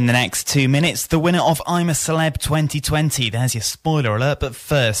 In the next 2 minutes, the winner of I'm a Celeb 2020. There's your spoiler alert, but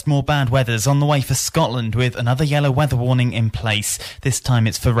first, more bad weather's on the way for Scotland with another yellow weather warning in place. This time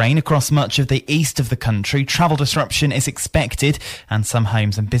it's for rain across much of the east of the country. Travel disruption is expected and some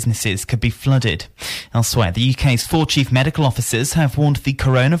homes and businesses could be flooded. Elsewhere, the UK's 4 chief medical officers have warned the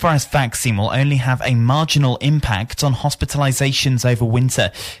coronavirus vaccine will only have a marginal impact on hospitalisations over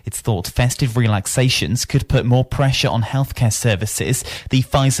winter. It's thought festive relaxations could put more pressure on healthcare services. The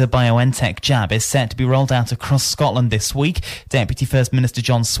Pfizer-BioNTech jab is set to be rolled out across Scotland this week. Deputy First Minister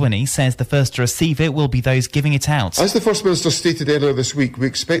John Swinney says the first to receive it will be those giving it out. As the First Minister stated earlier this week, we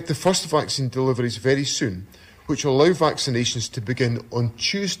expect the first vaccine deliveries very soon, which will allow vaccinations to begin on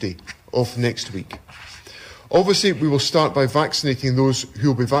Tuesday of next week. Obviously, we will start by vaccinating those who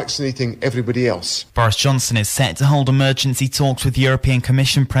will be vaccinating everybody else. Boris Johnson is set to hold emergency talks with European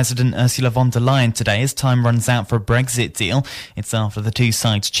Commission President Ursula von der Leyen today as time runs out for a Brexit deal. It's after the two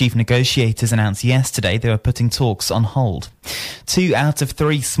sides' chief negotiators announced yesterday they were putting talks on hold. 2 out of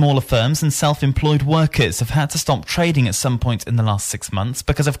 3 smaller firms and self-employed workers have had to stop trading at some point in the last 6 months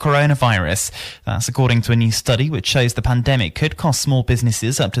because of coronavirus. That's according to a new study which shows the pandemic could cost small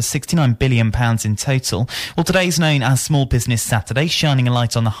businesses up to £69 billion in total. Well, today's known as Small Business Saturday, shining a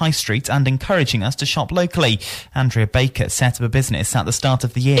light on the high street and encouraging us to shop locally. Andrea Baker set up a business at the start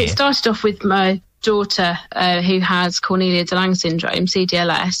of the year. It started off with my daughter who has Cornelia de Lange syndrome,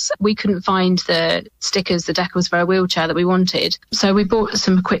 CDLS. We couldn't find the stickers, the decals for a wheelchair that we wanted. So we bought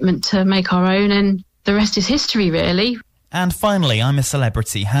some equipment to make our own and the rest is history, really. And finally, I'm a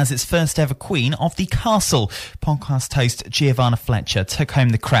Celebrity has its first ever Queen of the Castle. Podcast host Giovanna Fletcher took home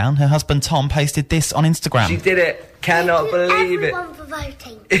the crown. Her husband Tom posted this on Instagram. She did it. Cannot believe it. Everyone for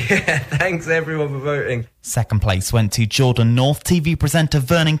voting. Yeah, thanks everyone for voting. Second place went to Jordan North. TV presenter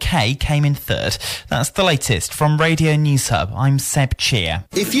Vernon Kay came in third. That's the latest from Radio News Hub. I'm Seb Cheer.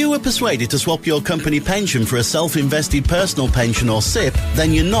 If you were persuaded to swap your company pension for a self-invested personal pension or SIP,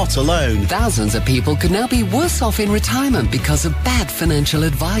 then you're not alone. Thousands of people could now be worse off in retirement because of bad financial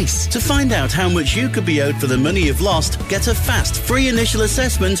advice. To find out how much you could be owed for the money you've lost, get a fast, free initial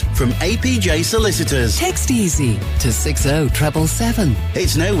assessment from APJ Solicitors. Text EASY to 60777.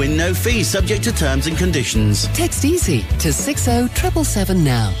 It's no win, no fee, subject to terms and conditions. Text EASY to 60777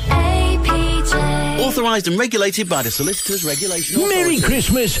 now. APJ. Authorised and regulated by the Solicitors Regulation Authority. Merry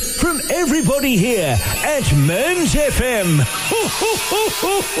Christmas from everybody here at Mearns FM. Ho, ho, ho,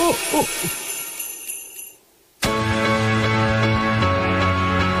 ho, ho, ho.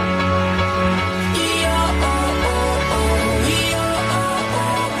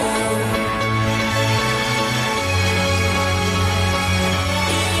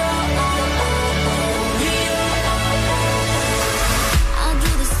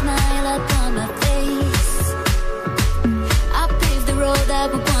 Smile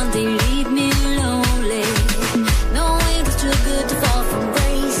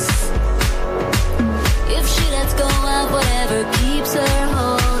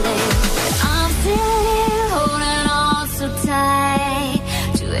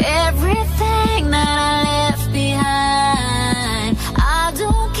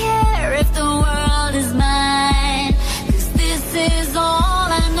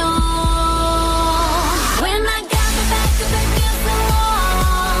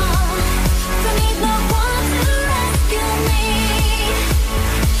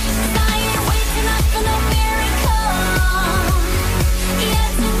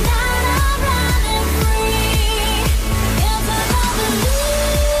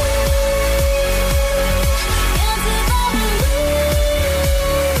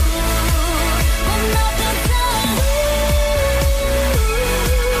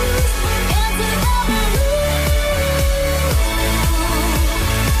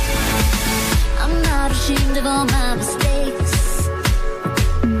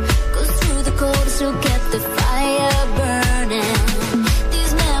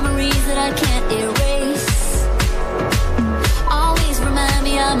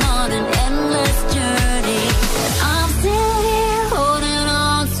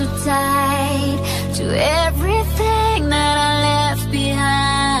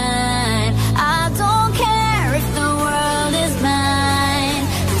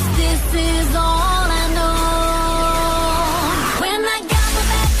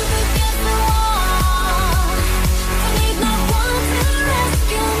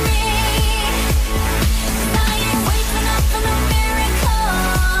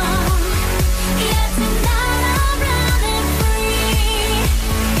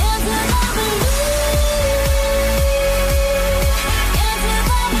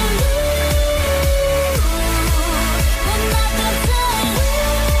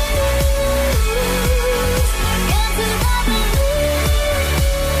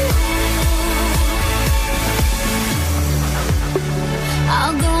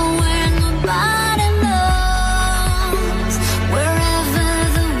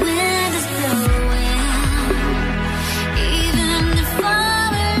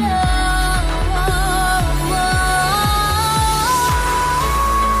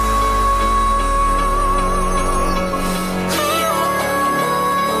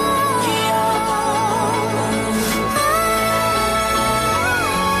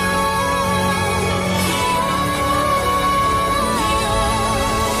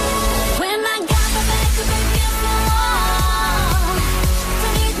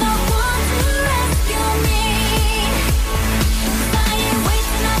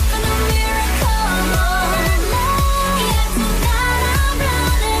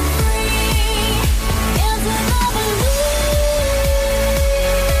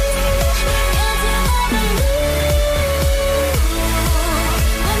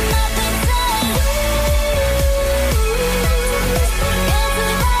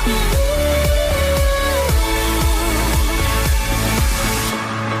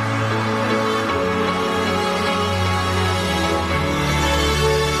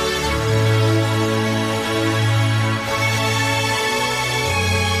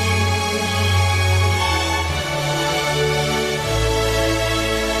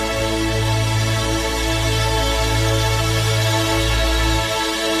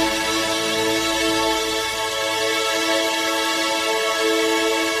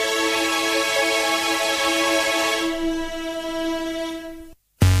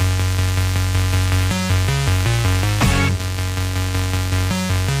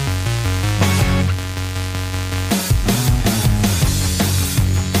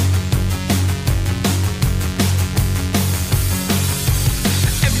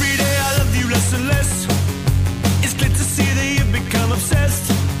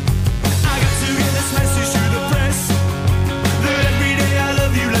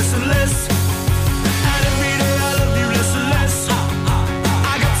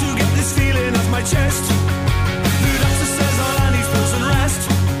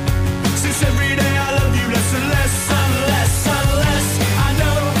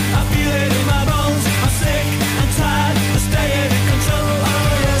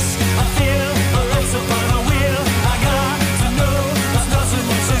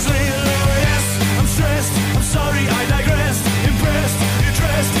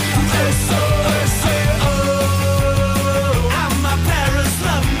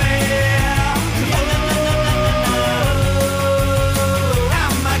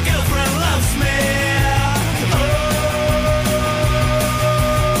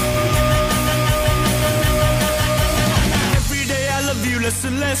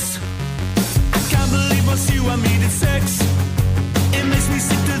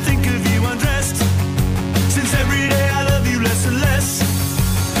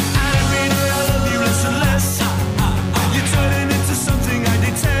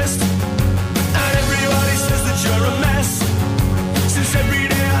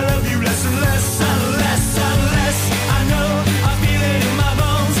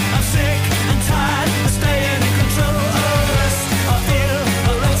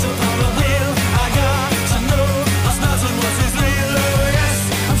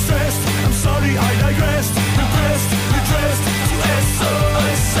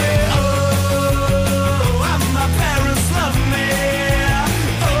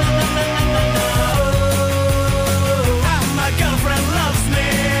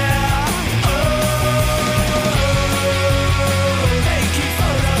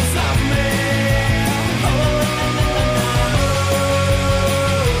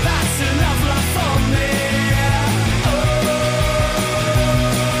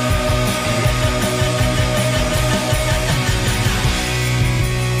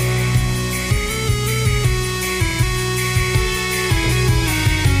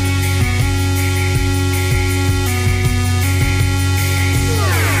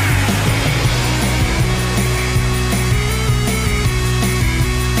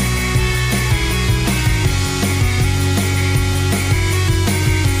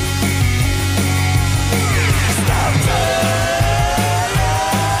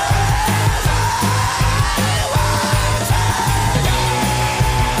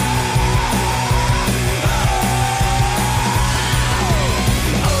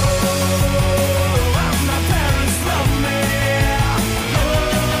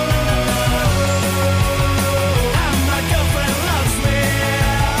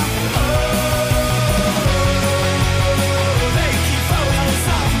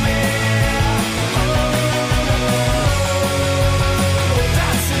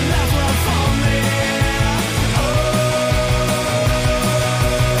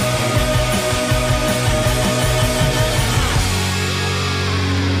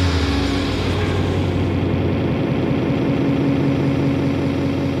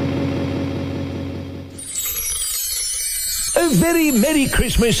very Merry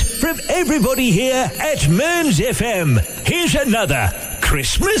Christmas from everybody here at Mearns FM. Here's another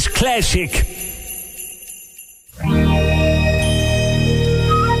Christmas classic.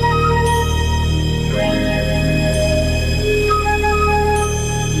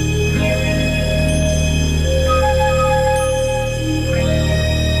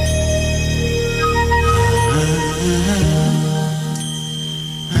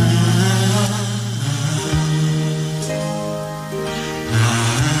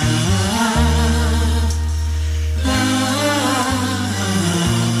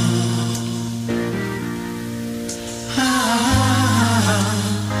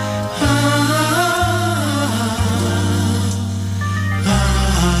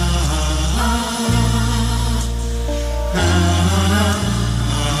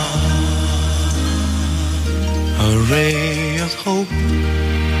 ray of hope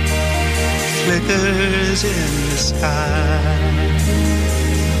flickers in the sky.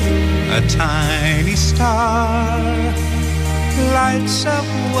 A tiny star lights up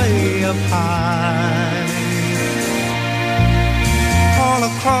way up high. All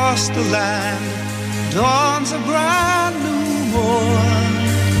across the land dawns a brand new morn.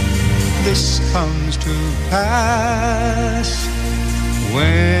 This comes to pass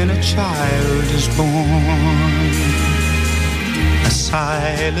when a child is born. A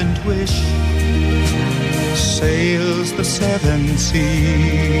silent wish sails the seven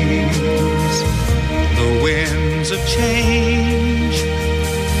seas. The winds of change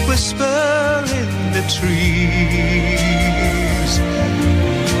whisper in the trees,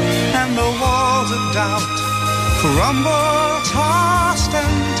 and the walls of doubt crumble, tossed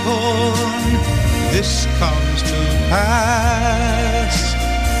and torn. This comes to pass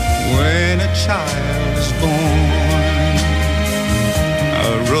when a child is born. A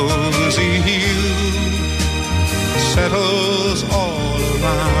rosy hue settles all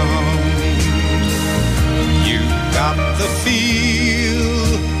around. You got the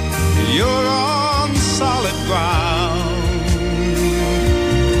feel you're on solid ground.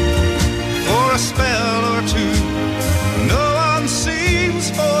 For a spell or two, no one seems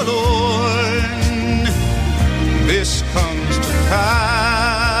forlorn. This comes to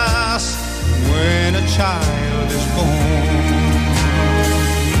pass when a child is born.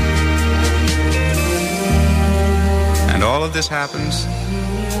 And all of this happens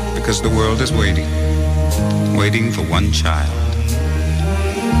because the world is waiting for one child.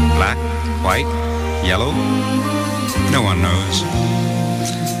 Black, white, yellow, no one knows.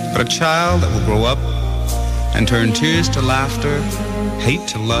 But a child that will grow up and turn tears to laughter, hate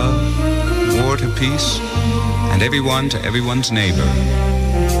to love, war to peace, and everyone to everyone's neighbor.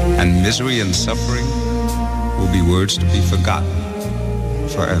 And misery and suffering will be words to be forgotten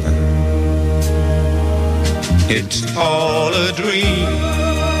forever. It's all a dream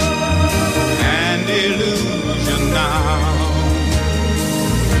and illusion now.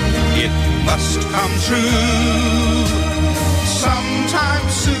 It must come true sometime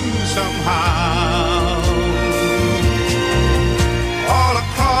soon, somehow. All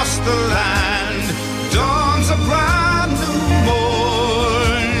across the land dawns a brand new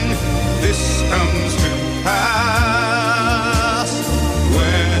morn. This comes to pass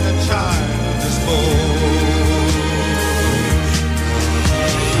when a child is born.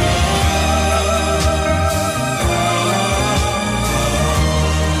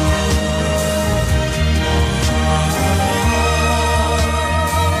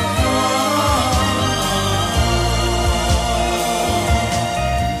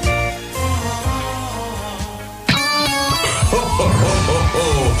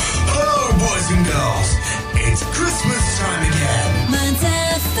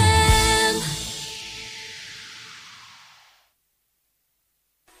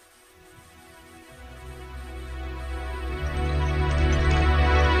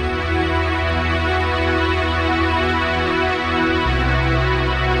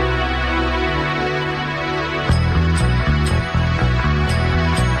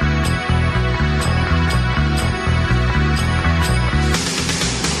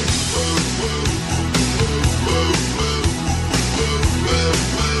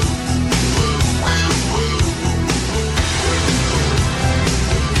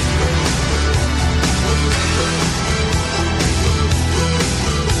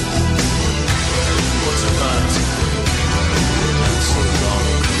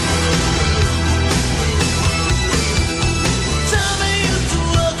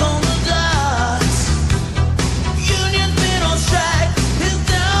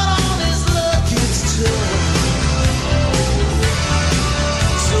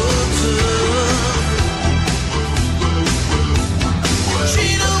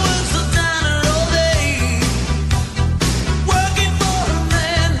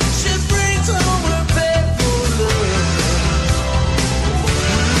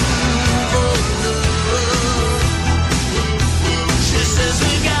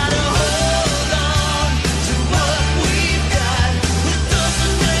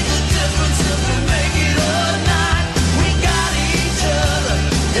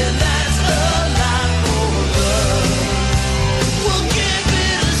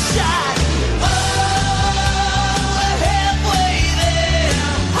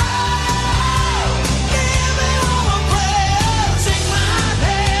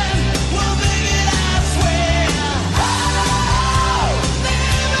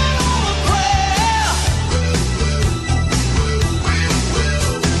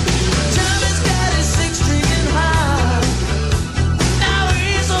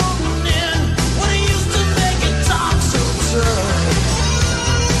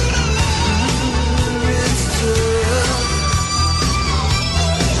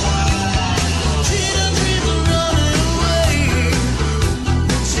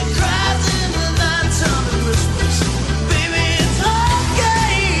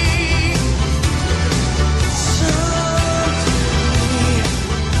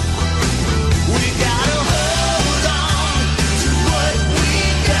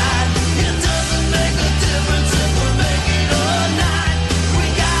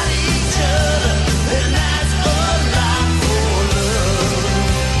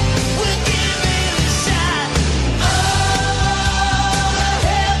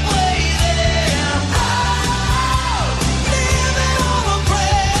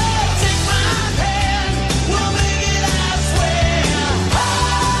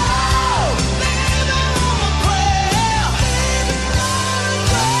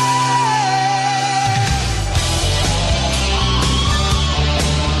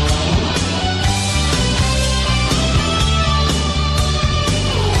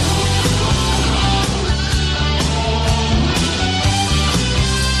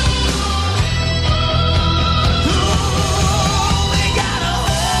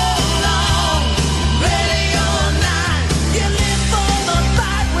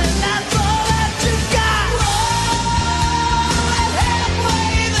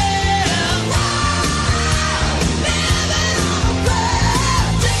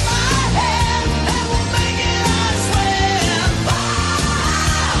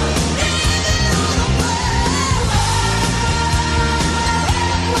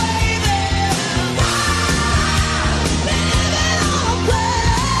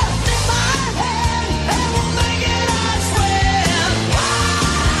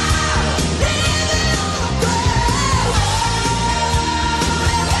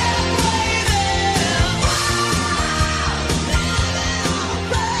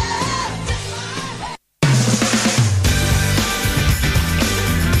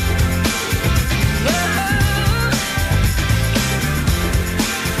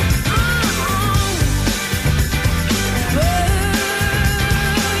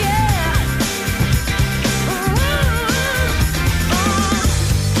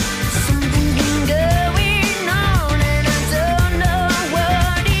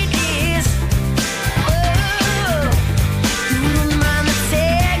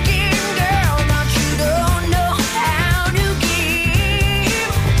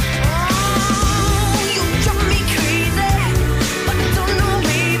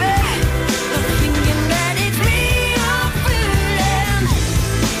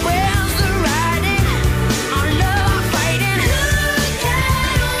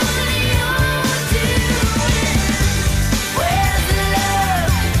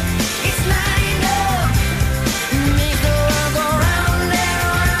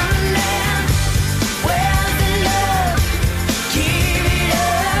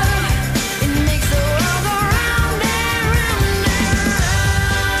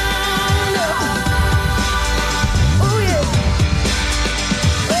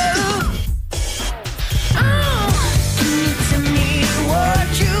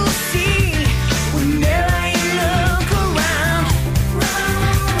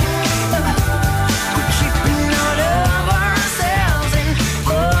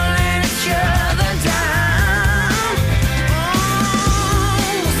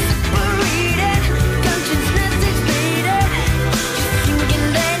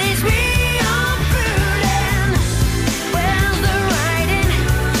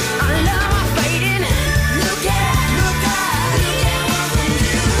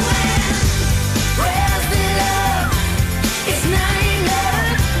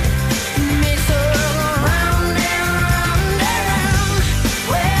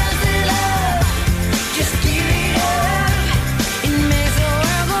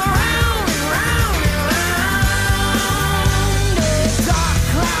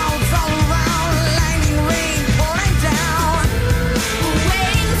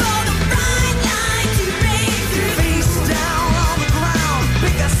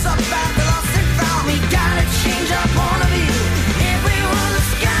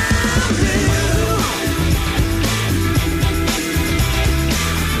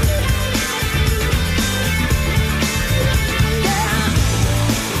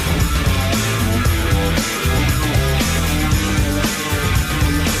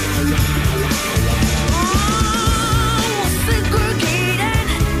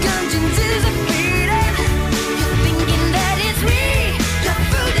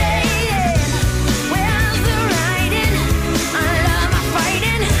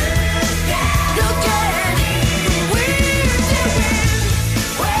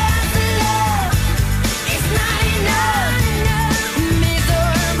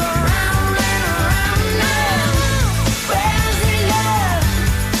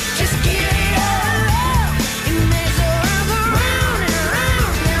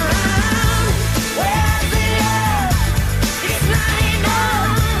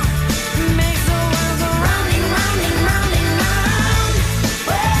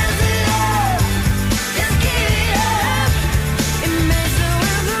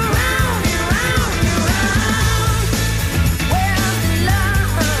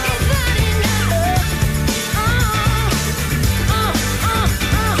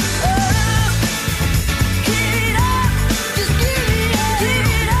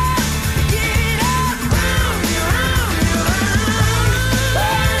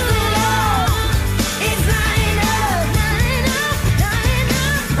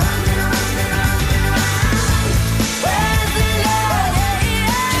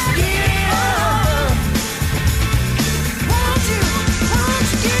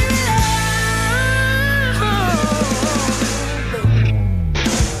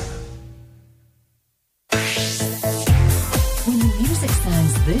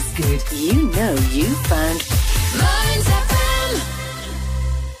 you know you found Mearns FM.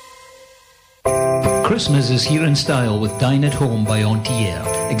 Christmas is here in style with Dine at Home by Auntie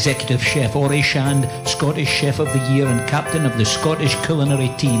Executive Chef Ori Shand, Scottish Chef of the Year and Captain of the Scottish Culinary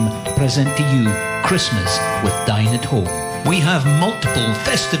Team, present to you Christmas with Dine at Home. We have multiple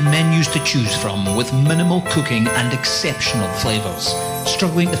festive menus to choose from with minimal cooking and exceptional flavours.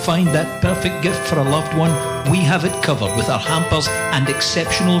 Struggling to find that perfect gift for a loved one? We have it covered with our hampers and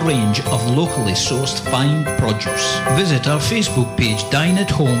exceptional range of locally sourced fine produce. Visit our Facebook page Dine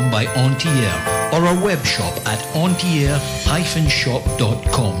at Home by Auntie or our web shop at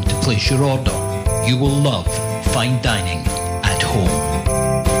auntier-shop.com to place your order. You will love fine dining at home.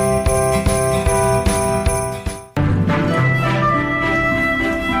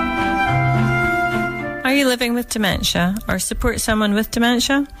 Are you living with dementia or support someone with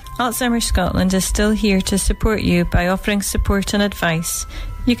dementia? Alzheimer's Scotland is still here to support you by offering support and advice.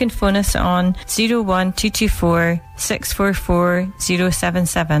 You can phone us on 01224 644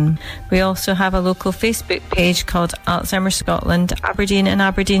 077. We also have a local Facebook page called Alzheimer's Scotland, Aberdeen and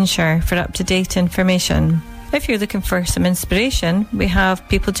Aberdeenshire for up-to-date information. If you're looking for some inspiration, we have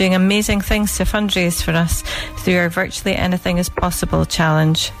people doing amazing things to fundraise for us through our Virtually Anything is Possible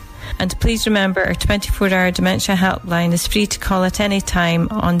challenge. And please remember our 24-hour dementia helpline is free to call at any time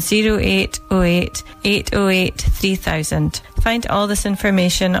on 0808 808 3000. Find all this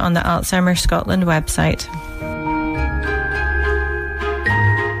information on the Alzheimer's Scotland website.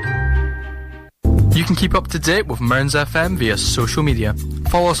 You can keep up to date with Mearns FM via social media.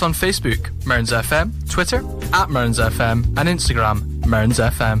 Follow us on Facebook, Mearns FM, Twitter, @Mearns FM, and Instagram, Mearns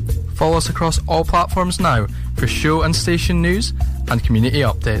FM. Follow us across all platforms now for show and station news and community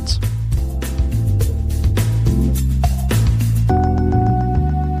updates.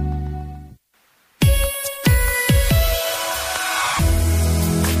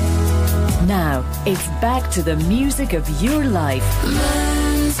 Now, it's back to the music of your life.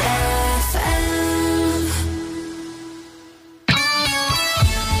 Mearns FM.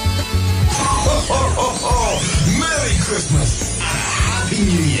 Ho, ho, ho, ho! Merry Christmas and Happy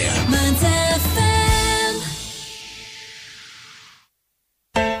New Year! Mearns FM.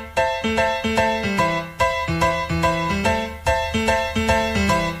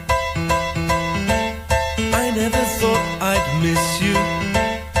 I never thought I'd miss you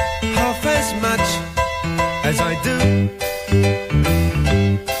half as much as I do.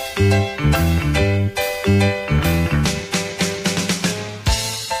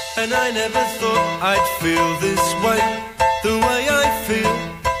 And I never thought I'd feel this way, the way I feel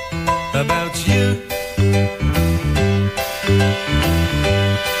about you.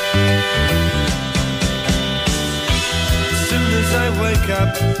 As soon as I wake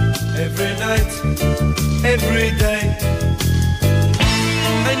up, every night, every day,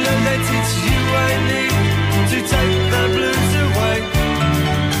 I know that it's you I need to take the blues away.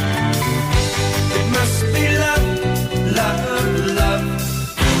 It must be love, love, love.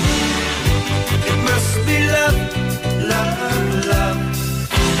 It must be love, love, love.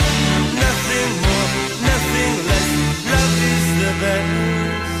 Nothing more, nothing less. Love is the best.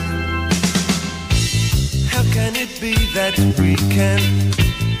 How can it be that we can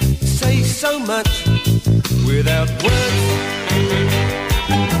say so much without words?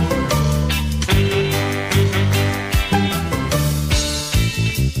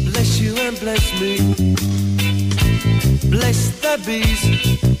 Bless you and bless me. Bless the bees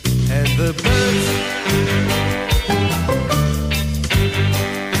and the birds.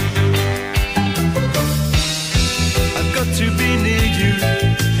 I've got to be near you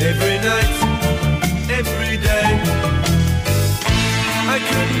every night, every day. I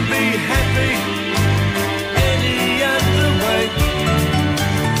couldn't be happy any other way.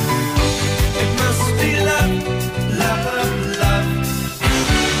 It must be love, love, love.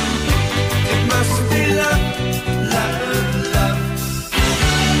 It must be love, love, love.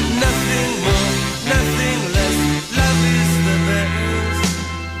 Nothing more, nothing less. Love is the best.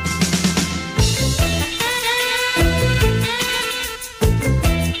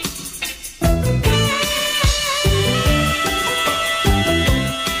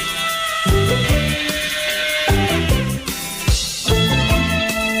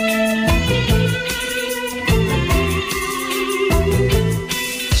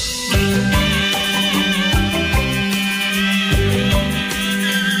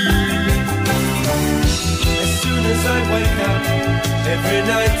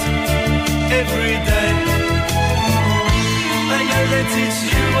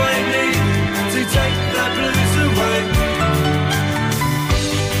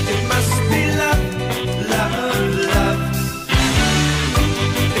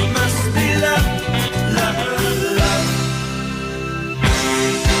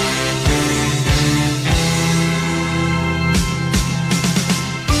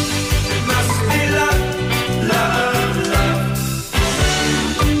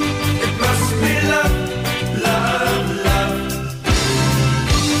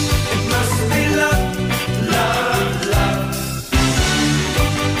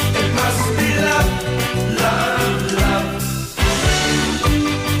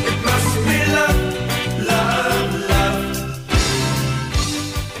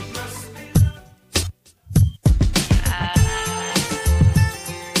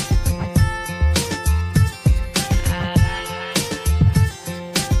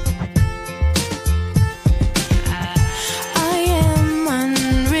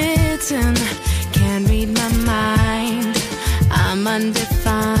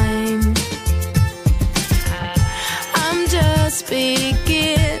 find. I'm just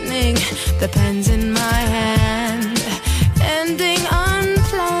beginning, the pen's in my hand, ending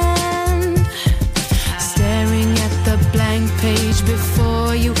unplanned. Staring at the blank page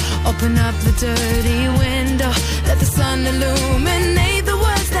before you, open up the dirty window, let the sun illuminate the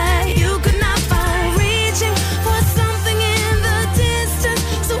words that you could not find. Reaching for something in the distance,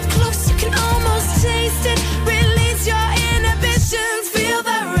 so close you can almost taste it. Release your inhibitions, feel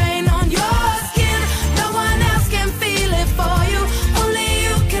the rain on your skin. No one else can feel it for you, only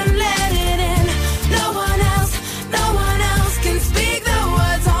you can let it in. No one else can speak the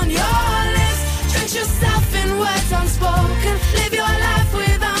words on your lips. Drench yourself in words unspoken, live your life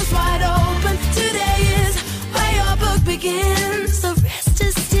with arms wide open. Today is where your book begins, the rest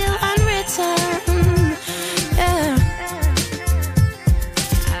is still unwritten. Yeah.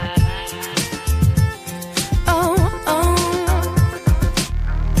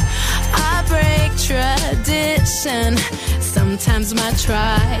 I break tradition. Sometimes my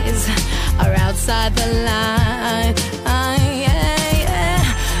tries are outside the line.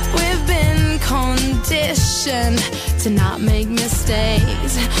 We've been conditioned to not make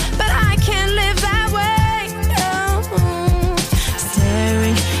mistakes, but I can't live that way. No.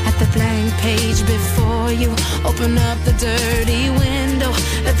 Staring at the blank page before you, open up the dirty window,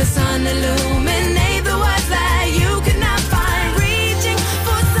 let the sun illuminate the words that you could not find. Reaching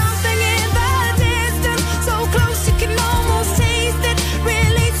for something in the distance, so close you can almost taste it.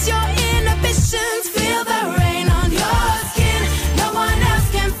 Release your inhibitions, feel the rain on your skin. No one else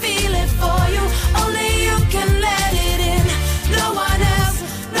can feel it for you, only you can let it in. No one else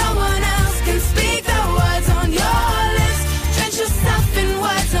can speak the words on your lips. Drench yourself in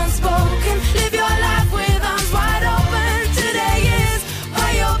words unspoken, live your life with arms wide open. Today is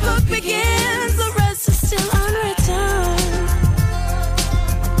where your book begins, the rest is still unwritten.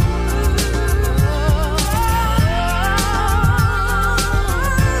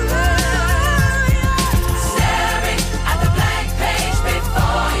 Staring at the blank page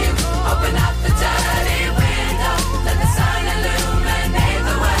before you, open up the dirty window, let the sun illuminate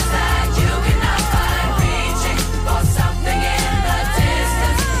the words that you cannot find. Reaching for something in the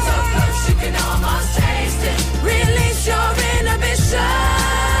distance, so close you can almost taste it. Release your inhibitions,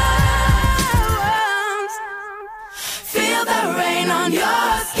 feel the rain on your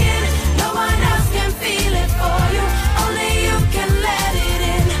skin. No one else can feel it for you, only you can let it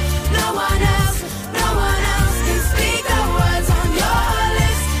in. No one else can speak the words on your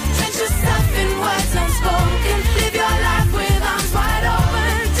lips. Drench yourself in words unspoken, live your life with arms wide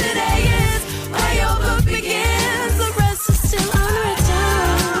open. Today is where your book begins, the rest is still unwritten.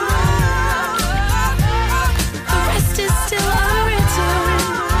 The rest is still unwritten.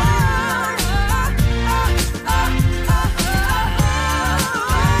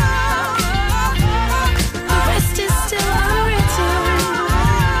 The rest is still unwritten.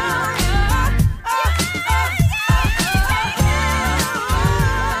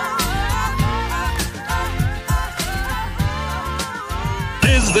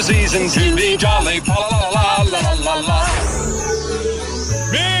 Tis the season to be jolly, la la la la la la la.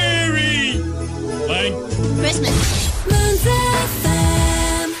 Merry Christmas. Moon's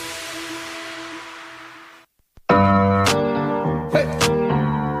FM.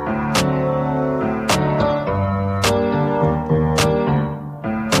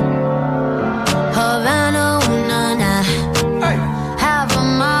 Havana, ooh, na, na. Half of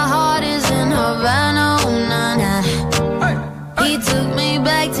my heart is in Havana, ooh, na, na. He took me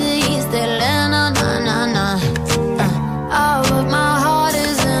back to East Atlanta, na, na, na. All of my heart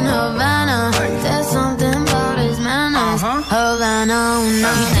is in Havana. There's something about his manners. Havana, ooh,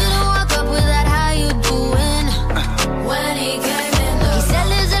 na. He didn't walk up with that, how you doing? When he came in, he said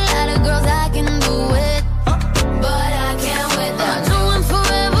there's a lot of girls I can do it, but I can't with them. I do him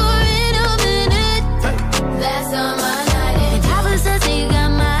forever in a minute. That's on my night. And Papa says he got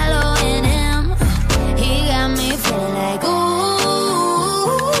Milo in him. He got me feeling like ooh.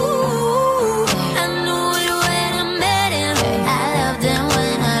 I knew it when I met him. I loved him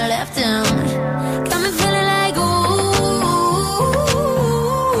when I left him. Got me feeling like ooh.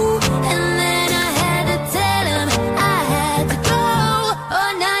 And then I had to tell him I had to go. Oh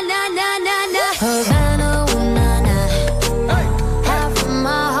na na na na na. Havana, ooh, na na. Half of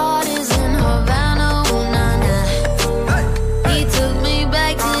my heart is in Havana, ooh, na na. He took me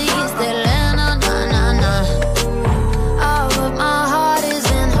back to East Atlanta, na na na. All of my heart is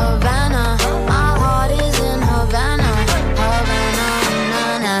in Havana. My heart is in Havana. Havana, na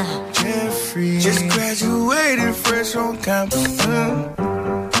na. Jeffrey just graduated fresh on campus.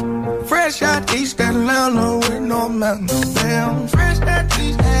 Fresh Fresh out East Atlanta with no mountains. Damn, fresh out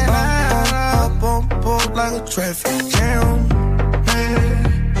East Atlanta. Up on board like a traffic jam.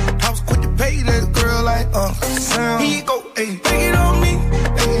 Man, I was quick to pay that girl like Uncle Sam. He go, hey, take it on me.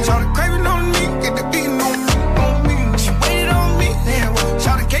 Hey, try to crave it on me. Get the beating on me, on me. She waited on me. Damn,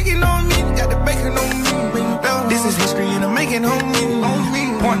 try to cake it on me. Got the bacon on me. This is history and I'm making on me.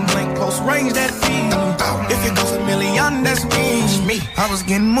 Point blank, close range, that beat. If it goes a million, that's me. I was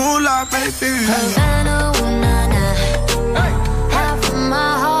getting moolah, baby. Havana, ooh, nah, nah. Half of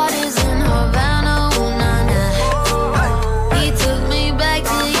my heart is in Havana, ooh, nah, nah. He took me back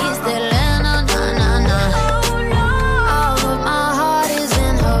to East Atlanta, nah, nah, nah. All of my heart is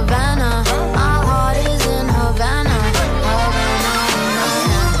in Havana. My heart is in Havana. Havana, ooh, nah,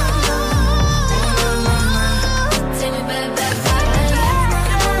 nah. Take me back, back, back. Take me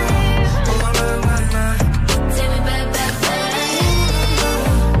back, back, back. Take me back, back, back. Take me back, back,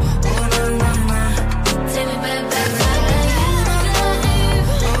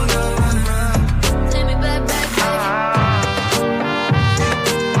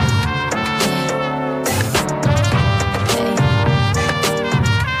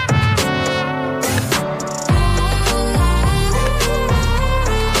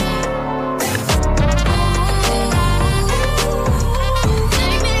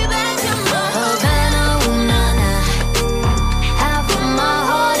 Havana, ooh, nah, nah. Half of my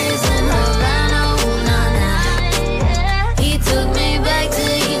heart is in Havana, ooh, nah, nah. He took me back to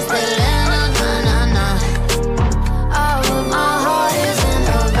East Atlanta, nah, nah, nah. All of my heart is in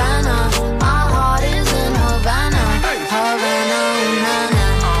Havana. My heart is in Havana. Havana, ooh, nah, nah.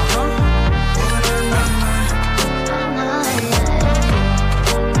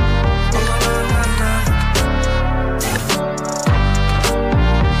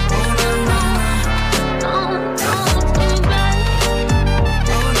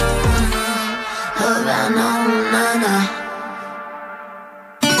 Havana, ooh, nah, nah.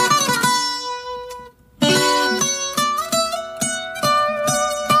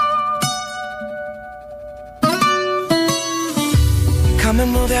 Come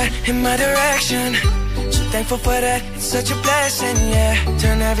and move that in my direction. So thankful for that, it's such a blessing, yeah.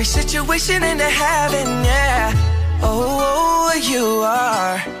 Turn every situation into heaven, yeah. Oh, you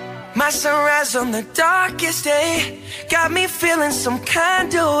are my sunrise on the darkest day. Got me feeling some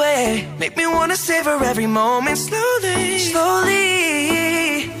kind of way. Make me wanna savor every moment slowly,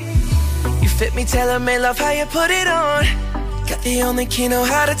 slowly. You fit me, tailor-made, love how you put it on. Got the only key, know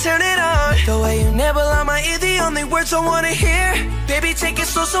how to turn it on. The way you never lie my ear, the only words I wanna hear. Baby, take it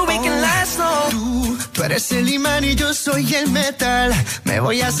slow so we can last long. Tú eres el imán y yo soy el metal. Me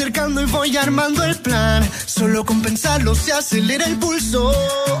voy acercando y voy armando el plan. Solo con pensarlo se acelera el pulso.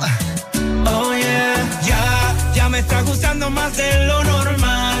 Oh yeah, ya me está gustando más de lo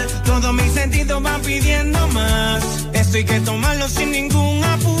normal. Todos mis sentidos van pidiendo más. Esto hay que tomarlo sin ningún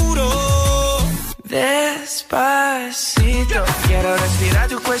apuro. Despacito, quiero respirar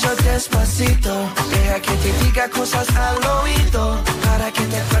tu cuello despacito. Deja que te diga cosas al oído, para que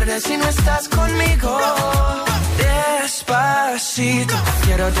te acuerdes si no estás conmigo. Despacito,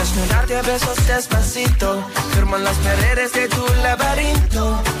 quiero desnudarte a besos despacito. Firmo en las paredes de tu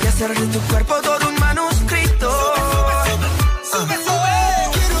laberinto y hacer de tu cuerpo todo un manuscrito. Sube, sube.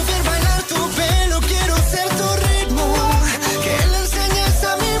 Quiero ver bailar tu pelo, quiero ser tu ritmo. Que le enseñes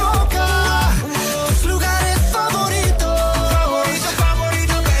a mi boca tus lugares favoritos.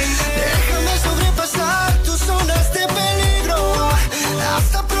 Favorito, baby. Déjame sobrepasar tus zonas de peligro,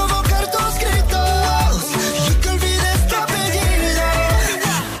 hasta provocar tus gritos y que olvides tu apellido.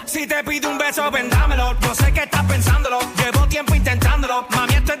 Si te pido un beso, ven dámelo. Yo sé que estás pensándolo, llevo tiempo intentándolo.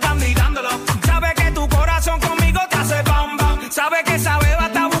 Mami, estoy dando y dándolo. Sabes que tu corazón conmigo te hace bam bam. Sabes que esa beba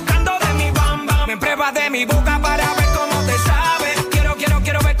está buscando de mi bam bam. Me pruebas de mi boca para ver cómo te sabe.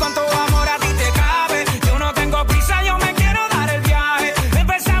 Quiero ver cuánto amor a ti te cabe. Yo no tengo prisa, yo me quiero dar el viaje.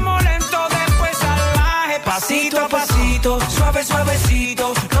 Empezamos lento, después salvaje. Pasito a pasito, suave,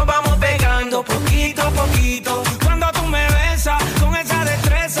 suavecito. Nos vamos pegando poquito a poquito. Cuando tú me besas con esa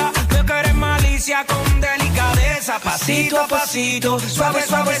destreza, veo que eres malicia con delicadeza. Pasito a pasito, suave,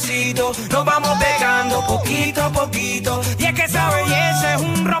 suavecito. Nos vamos pegando poquito a poquito. Y es que esa belleza es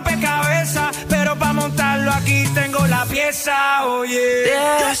un rompecabezas, pero para montarlo aquí tengo la pieza, oye.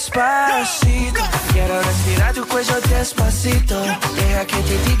 Despacito, quiero respirar tu cuello despacito. Deja que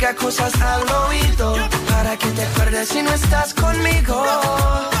te diga cosas al oído, para que te acuerdes si no estás conmigo.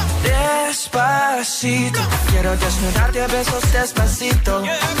 Despacito, quiero desnudarte a besos despacito.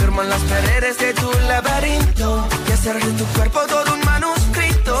 Firmo en las paredes de tu laberinto y hacer de tu cuerpo todo un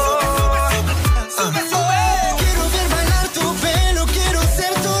manuscrito. Quiero ver bailar tu pelo, quiero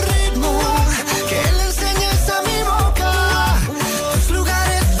ser tu ritmo.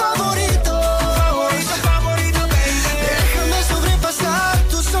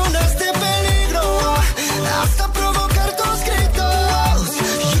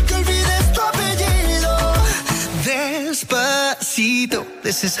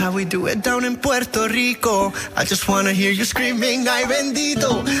 This is how we do it down in Puerto Rico. I just wanna hear you screaming, ay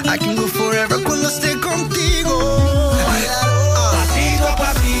bendito. I can go forever cuando esté contigo. Pasito a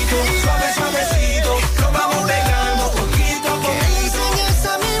pasito, suave, suavecito, nos vamos pegando poquito a poquito. Que le enseñes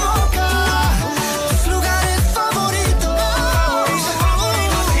a mi boca tus lugares favoritos.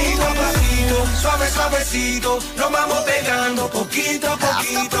 Pasito a pasito, suave, suavecito, nos vamos pegando poquito a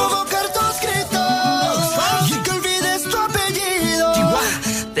poquito. Hasta provocar tus gritos y que olvides tu apellido.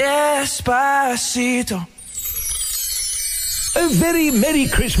 Despacito. A very Merry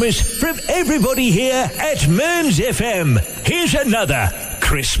Christmas from everybody here at Mearns FM. Here's another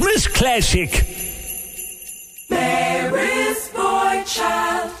Christmas classic. Mary's boy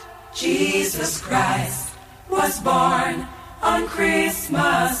child, Jesus Christ, was born on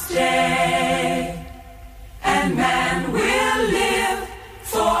Christmas Day. And man will live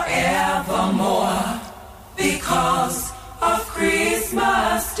forevermore because of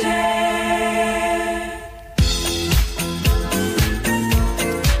Christmas Day.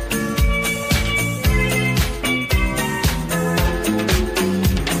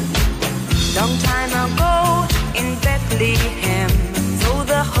 Long time ago in Bethlehem, so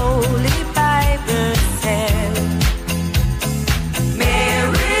the Holy Bible said,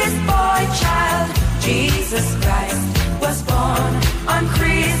 Mary's boy child, Jesus Christ, was born on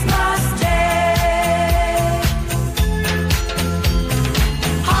Christmas Day.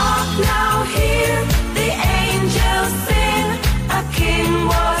 Hark now, hear the angels sing, a king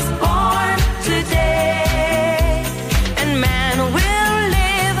was born today, and man will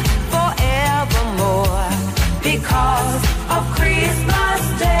live forevermore because of Christmas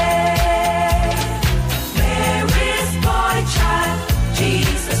Day. Mary's boy child,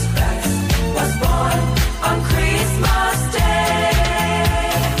 Jesus Christ, was born on Christmas Day.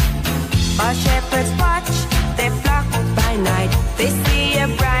 While shepherds watch their flock by night, they see a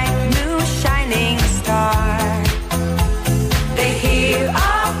bright new shining star. They hear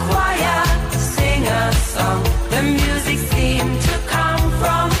a choir sing a song, the music seemed to come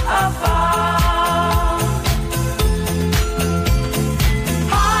from afar.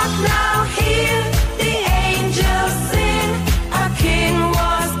 Hark now, hear the angels sing, a king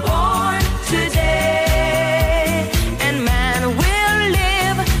was born today, and man will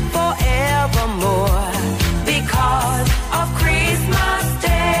live forevermore because of Christmas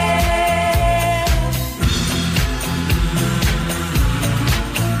Day.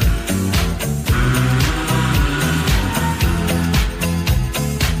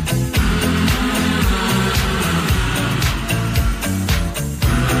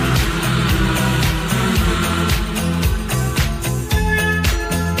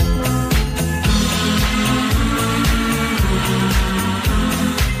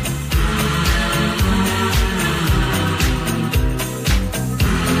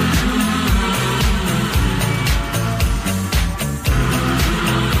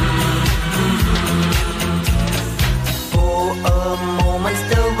 For a moment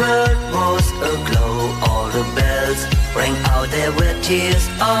the world was aglow. All the bells rang out, there were tears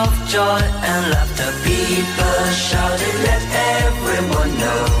of joy and laughter. People shouted, let everyone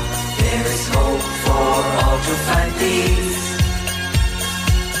know there is hope for all to find peace.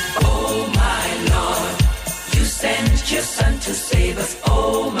 Oh my Lord, you sent your son to save us.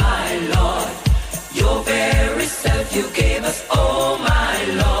 Oh my Lord, your very self you gave us. Oh my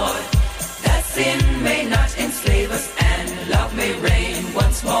Lord, that sin may not enslave us and love may reign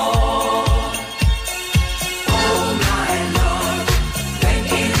once more. Oh my Lord, when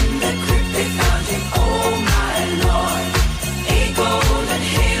in the crypt they found him. Oh my Lord, a golden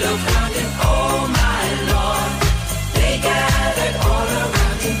halo crowned him. Oh my Lord, they gathered all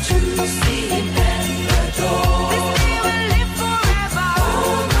around him to see him and adore.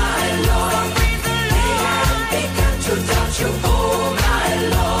 Oh my Lord, they had begun to doubt you. Oh my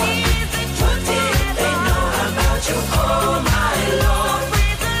Lord, what did they know about you? Oh my Lord,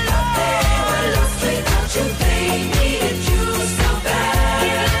 but they were lost without you. They needed you so bad.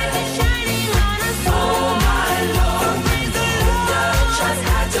 Oh my Lord, the church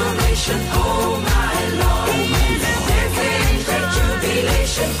adoration. Oh my Lord, their great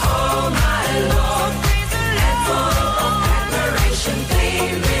jubilation. Oh my Lord, and full of admiration, they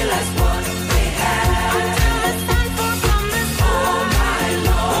realized what they had. Oh my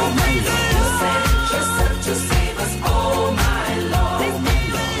Lord, you sent yourself to save us. Oh my Lord,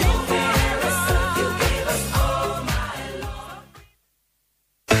 your very self you gave us. Oh my Lord.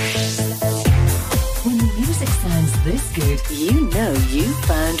 When the music sounds this good, you know you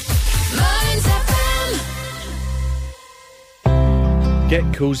found Mearns FM. Get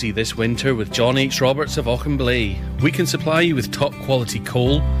cosy this winter with John H. Roberts of Auchenblay. We can supply you with top quality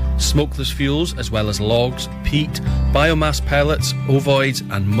coal, smokeless fuels, as well as logs, peat, biomass pellets, ovoids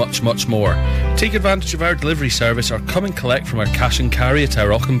and much, much more. Take advantage of our delivery service or come and collect from our cash and carry at our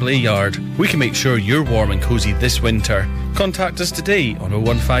Auchenblay yard. We can make sure you're warm and cosy this winter. Contact us today on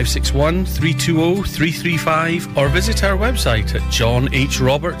 01561 320 335 or visit our website at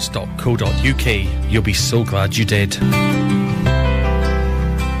johnhroberts.co.uk. You'll be so glad you did.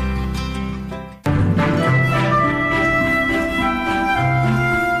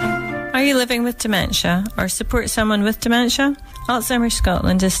 Are you living with dementia or support someone with dementia? Alzheimer's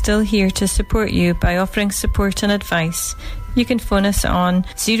Scotland is still here to support you by offering support and advice. You can phone us on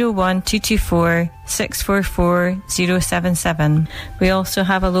 01224 644 077. We also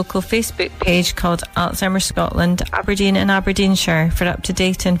have a local Facebook page called Alzheimer's Scotland, Aberdeen and Aberdeenshire for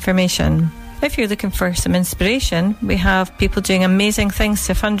up-to-date information. If you're looking for some inspiration, we have people doing amazing things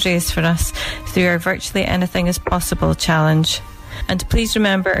to fundraise for us through our Virtually Anything is Possible challenge. And please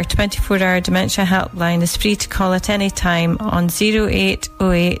remember our 24-hour dementia helpline is free to call at any time on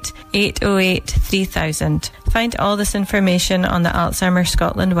 0808 808 3000. Find all this information on the Alzheimer's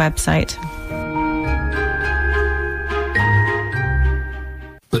Scotland website.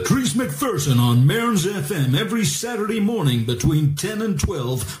 Patrice McPherson on Mearns FM every Saturday morning between 10 and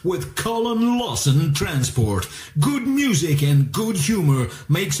 12 with Colin Lawson Transport. Good music and good humour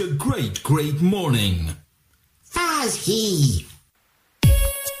makes a great, great morning. Fuzzy.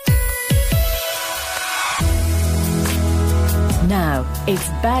 Now, it's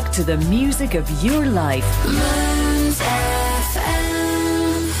back to the music of your life. Mearns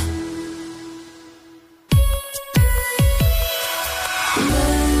FM.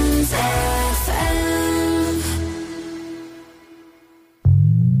 Mearns FM.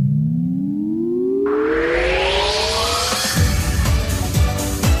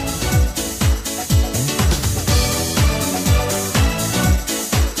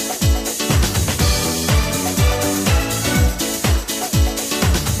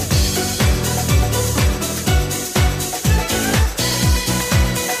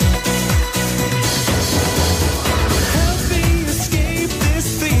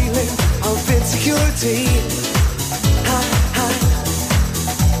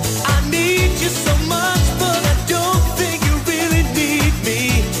 I need you so much, but I don't think you really need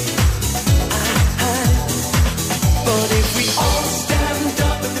me. But if we all stand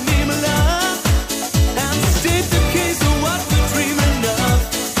up in the name of love and state the case of what we're dreaming of,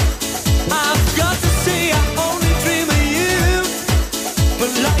 I've got to say I only dream of you.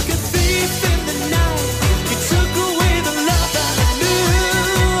 But like a thief in the night, you took away the love that I knew.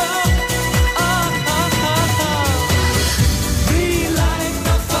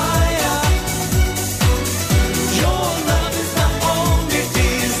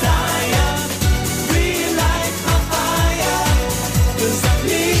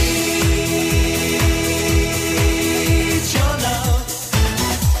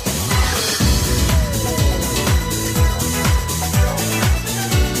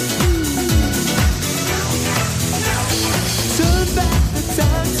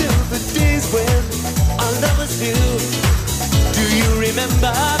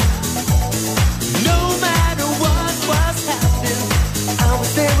 Remember, no matter what was happening, I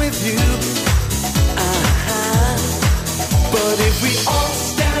was there with you. But if we all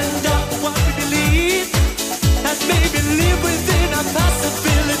stand up for what we believe, and maybe live within our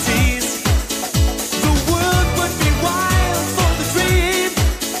possibilities, the world would be wild for the dream.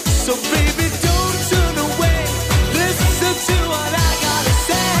 So baby, don't turn away. Listen to what I gotta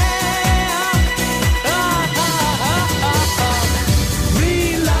say.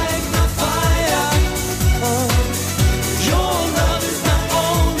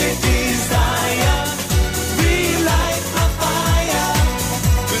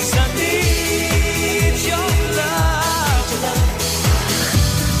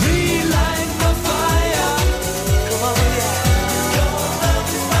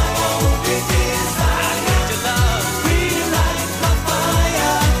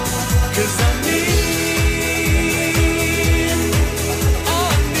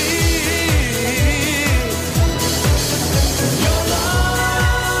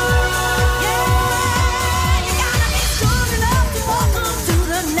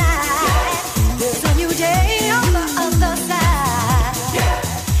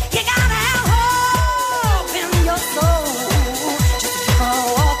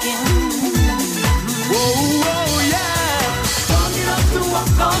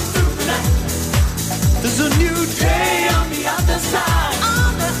 There's a new day on the other side.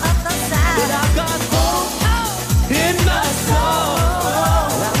 But I've got hope in my soul.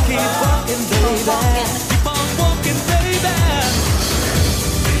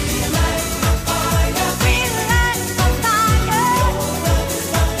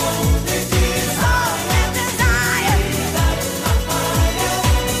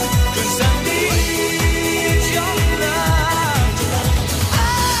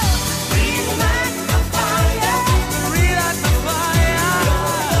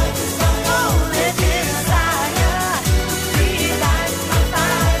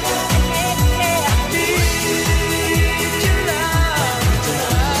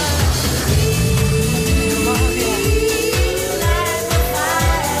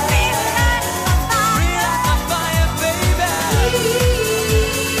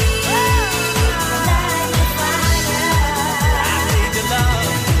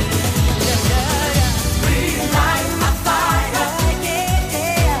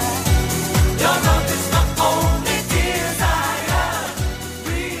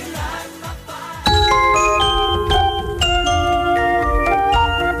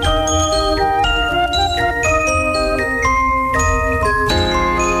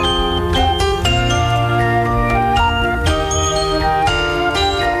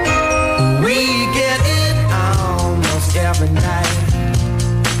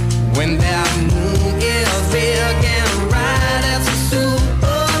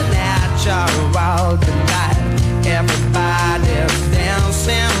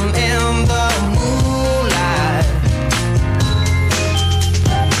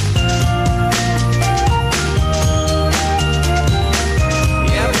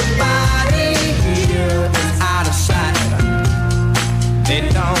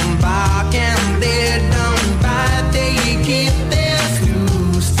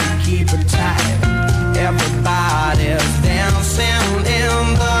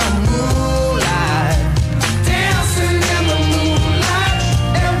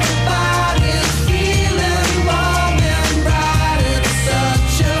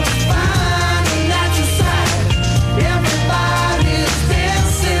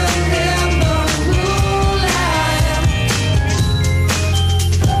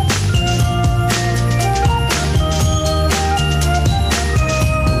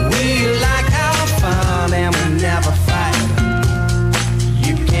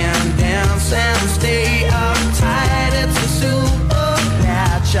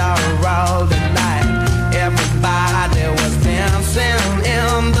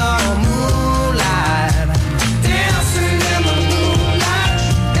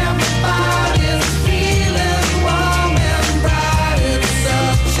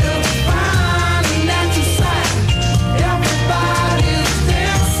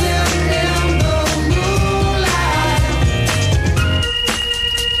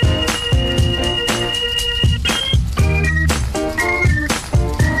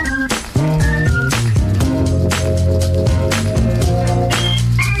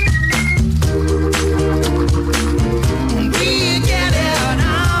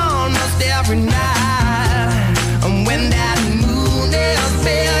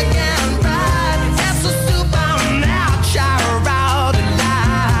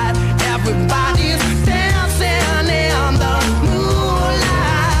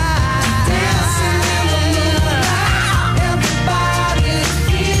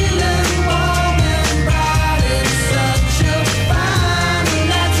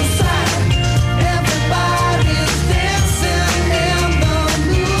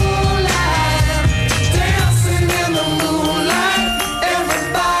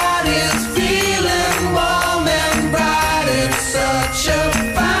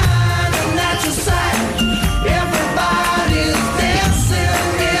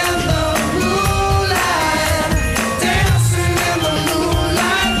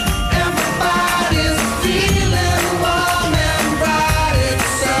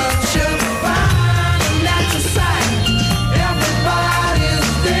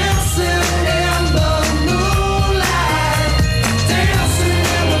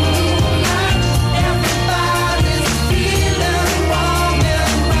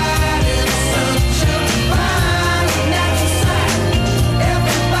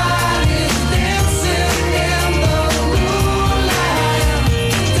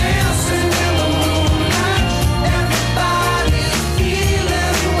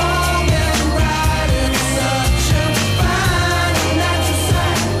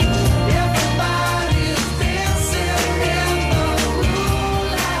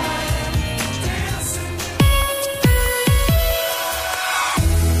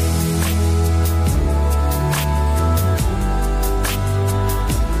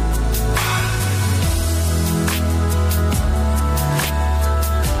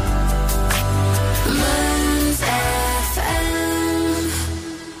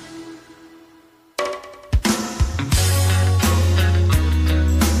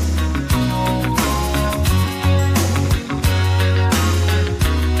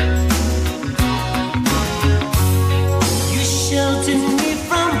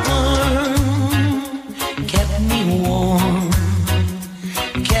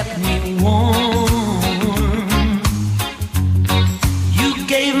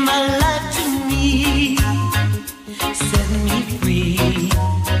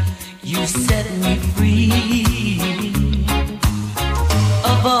 You set me free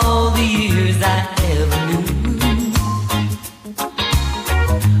of all the years I ever knew.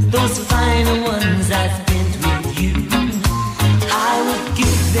 Those final ones I spent with you, I would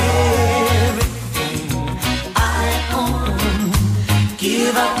give everything I own,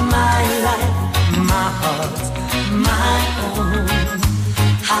 give up my life, my heart, my own.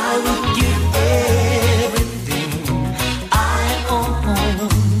 I would give everything I own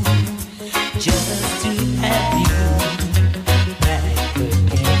just to have you back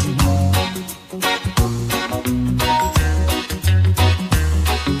again.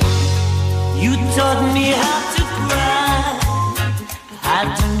 You taught me how to cry. I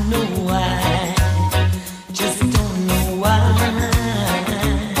don't know why, just don't know why.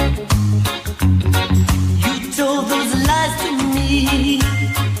 You told those lies to me.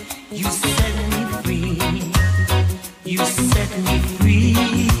 You set me free. You set me free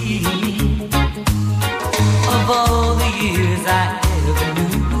of all the years I ever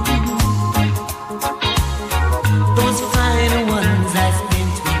knew. Those final ones I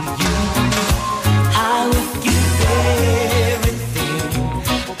spent with you, I would give everything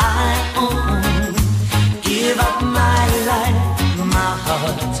I own, give up my life, my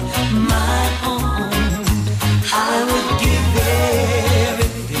heart, my own. I would give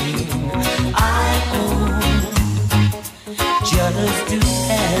everything I own just to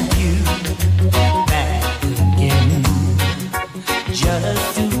have you back again, just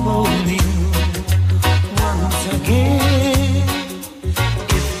to hold you once again.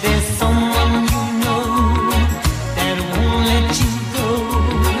 If there's someone you know that won't let you go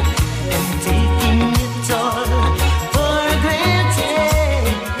and taking it all for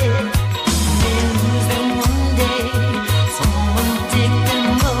granted, they lose them one day, someone take them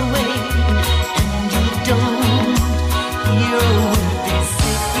away, and you don't hear a word they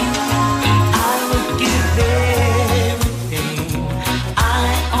say. I would give everything I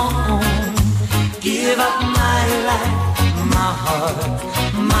own, give up my life, my heart,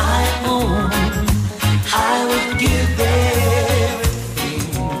 my own. I would give everything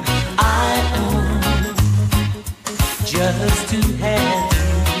I own just to have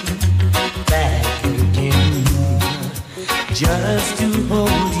you back again, just to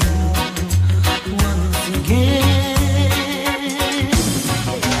hold you once again.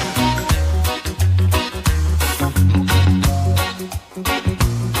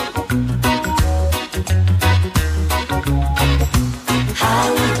 I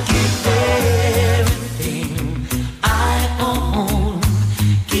would give everything I own,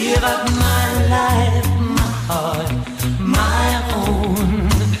 give up my life, my heart, my own.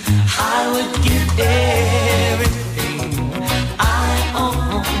 I would give everything I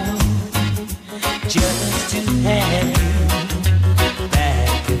own just to have you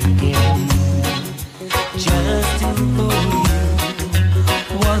back again, just to hold you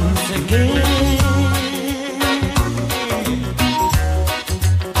once again.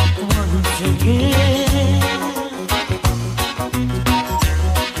 Once again.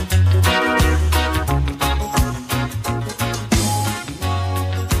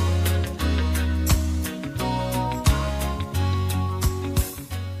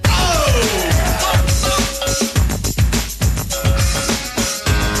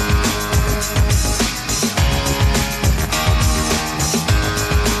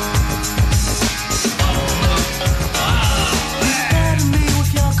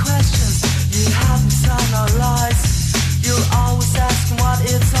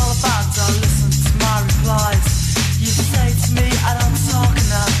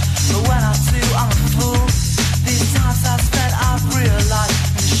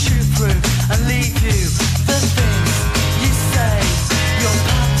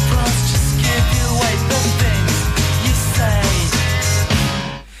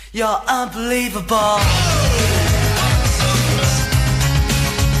 You're unbelievable.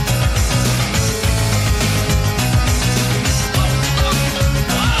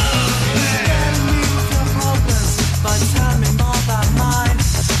 But tell me more about mine.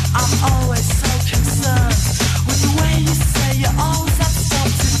 I'm always so concerned with the way you say you always have to stop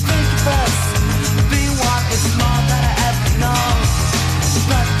to think of us. Being one is more than I ever know.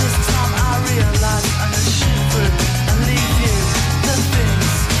 But this time I realize I'm gonna shoot through and leave you. The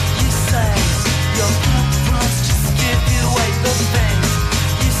things you say, your purpose just give you away. The things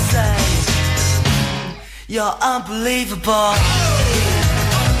you say, you're unbelievable.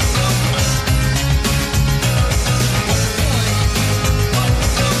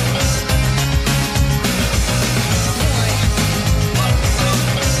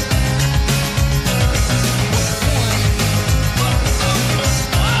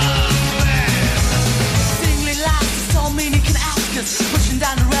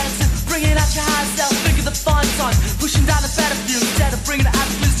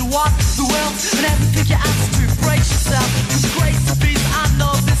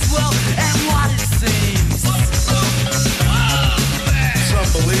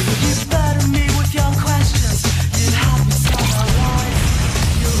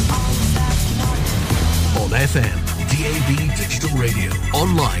 FM, DAB digital radio,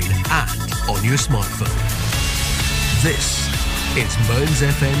 online and on your smartphone. This is Mearns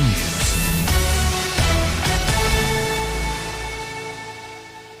FM News.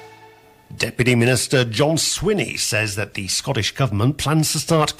 Deputy Minister John Swinney says that the Scottish Government plans to start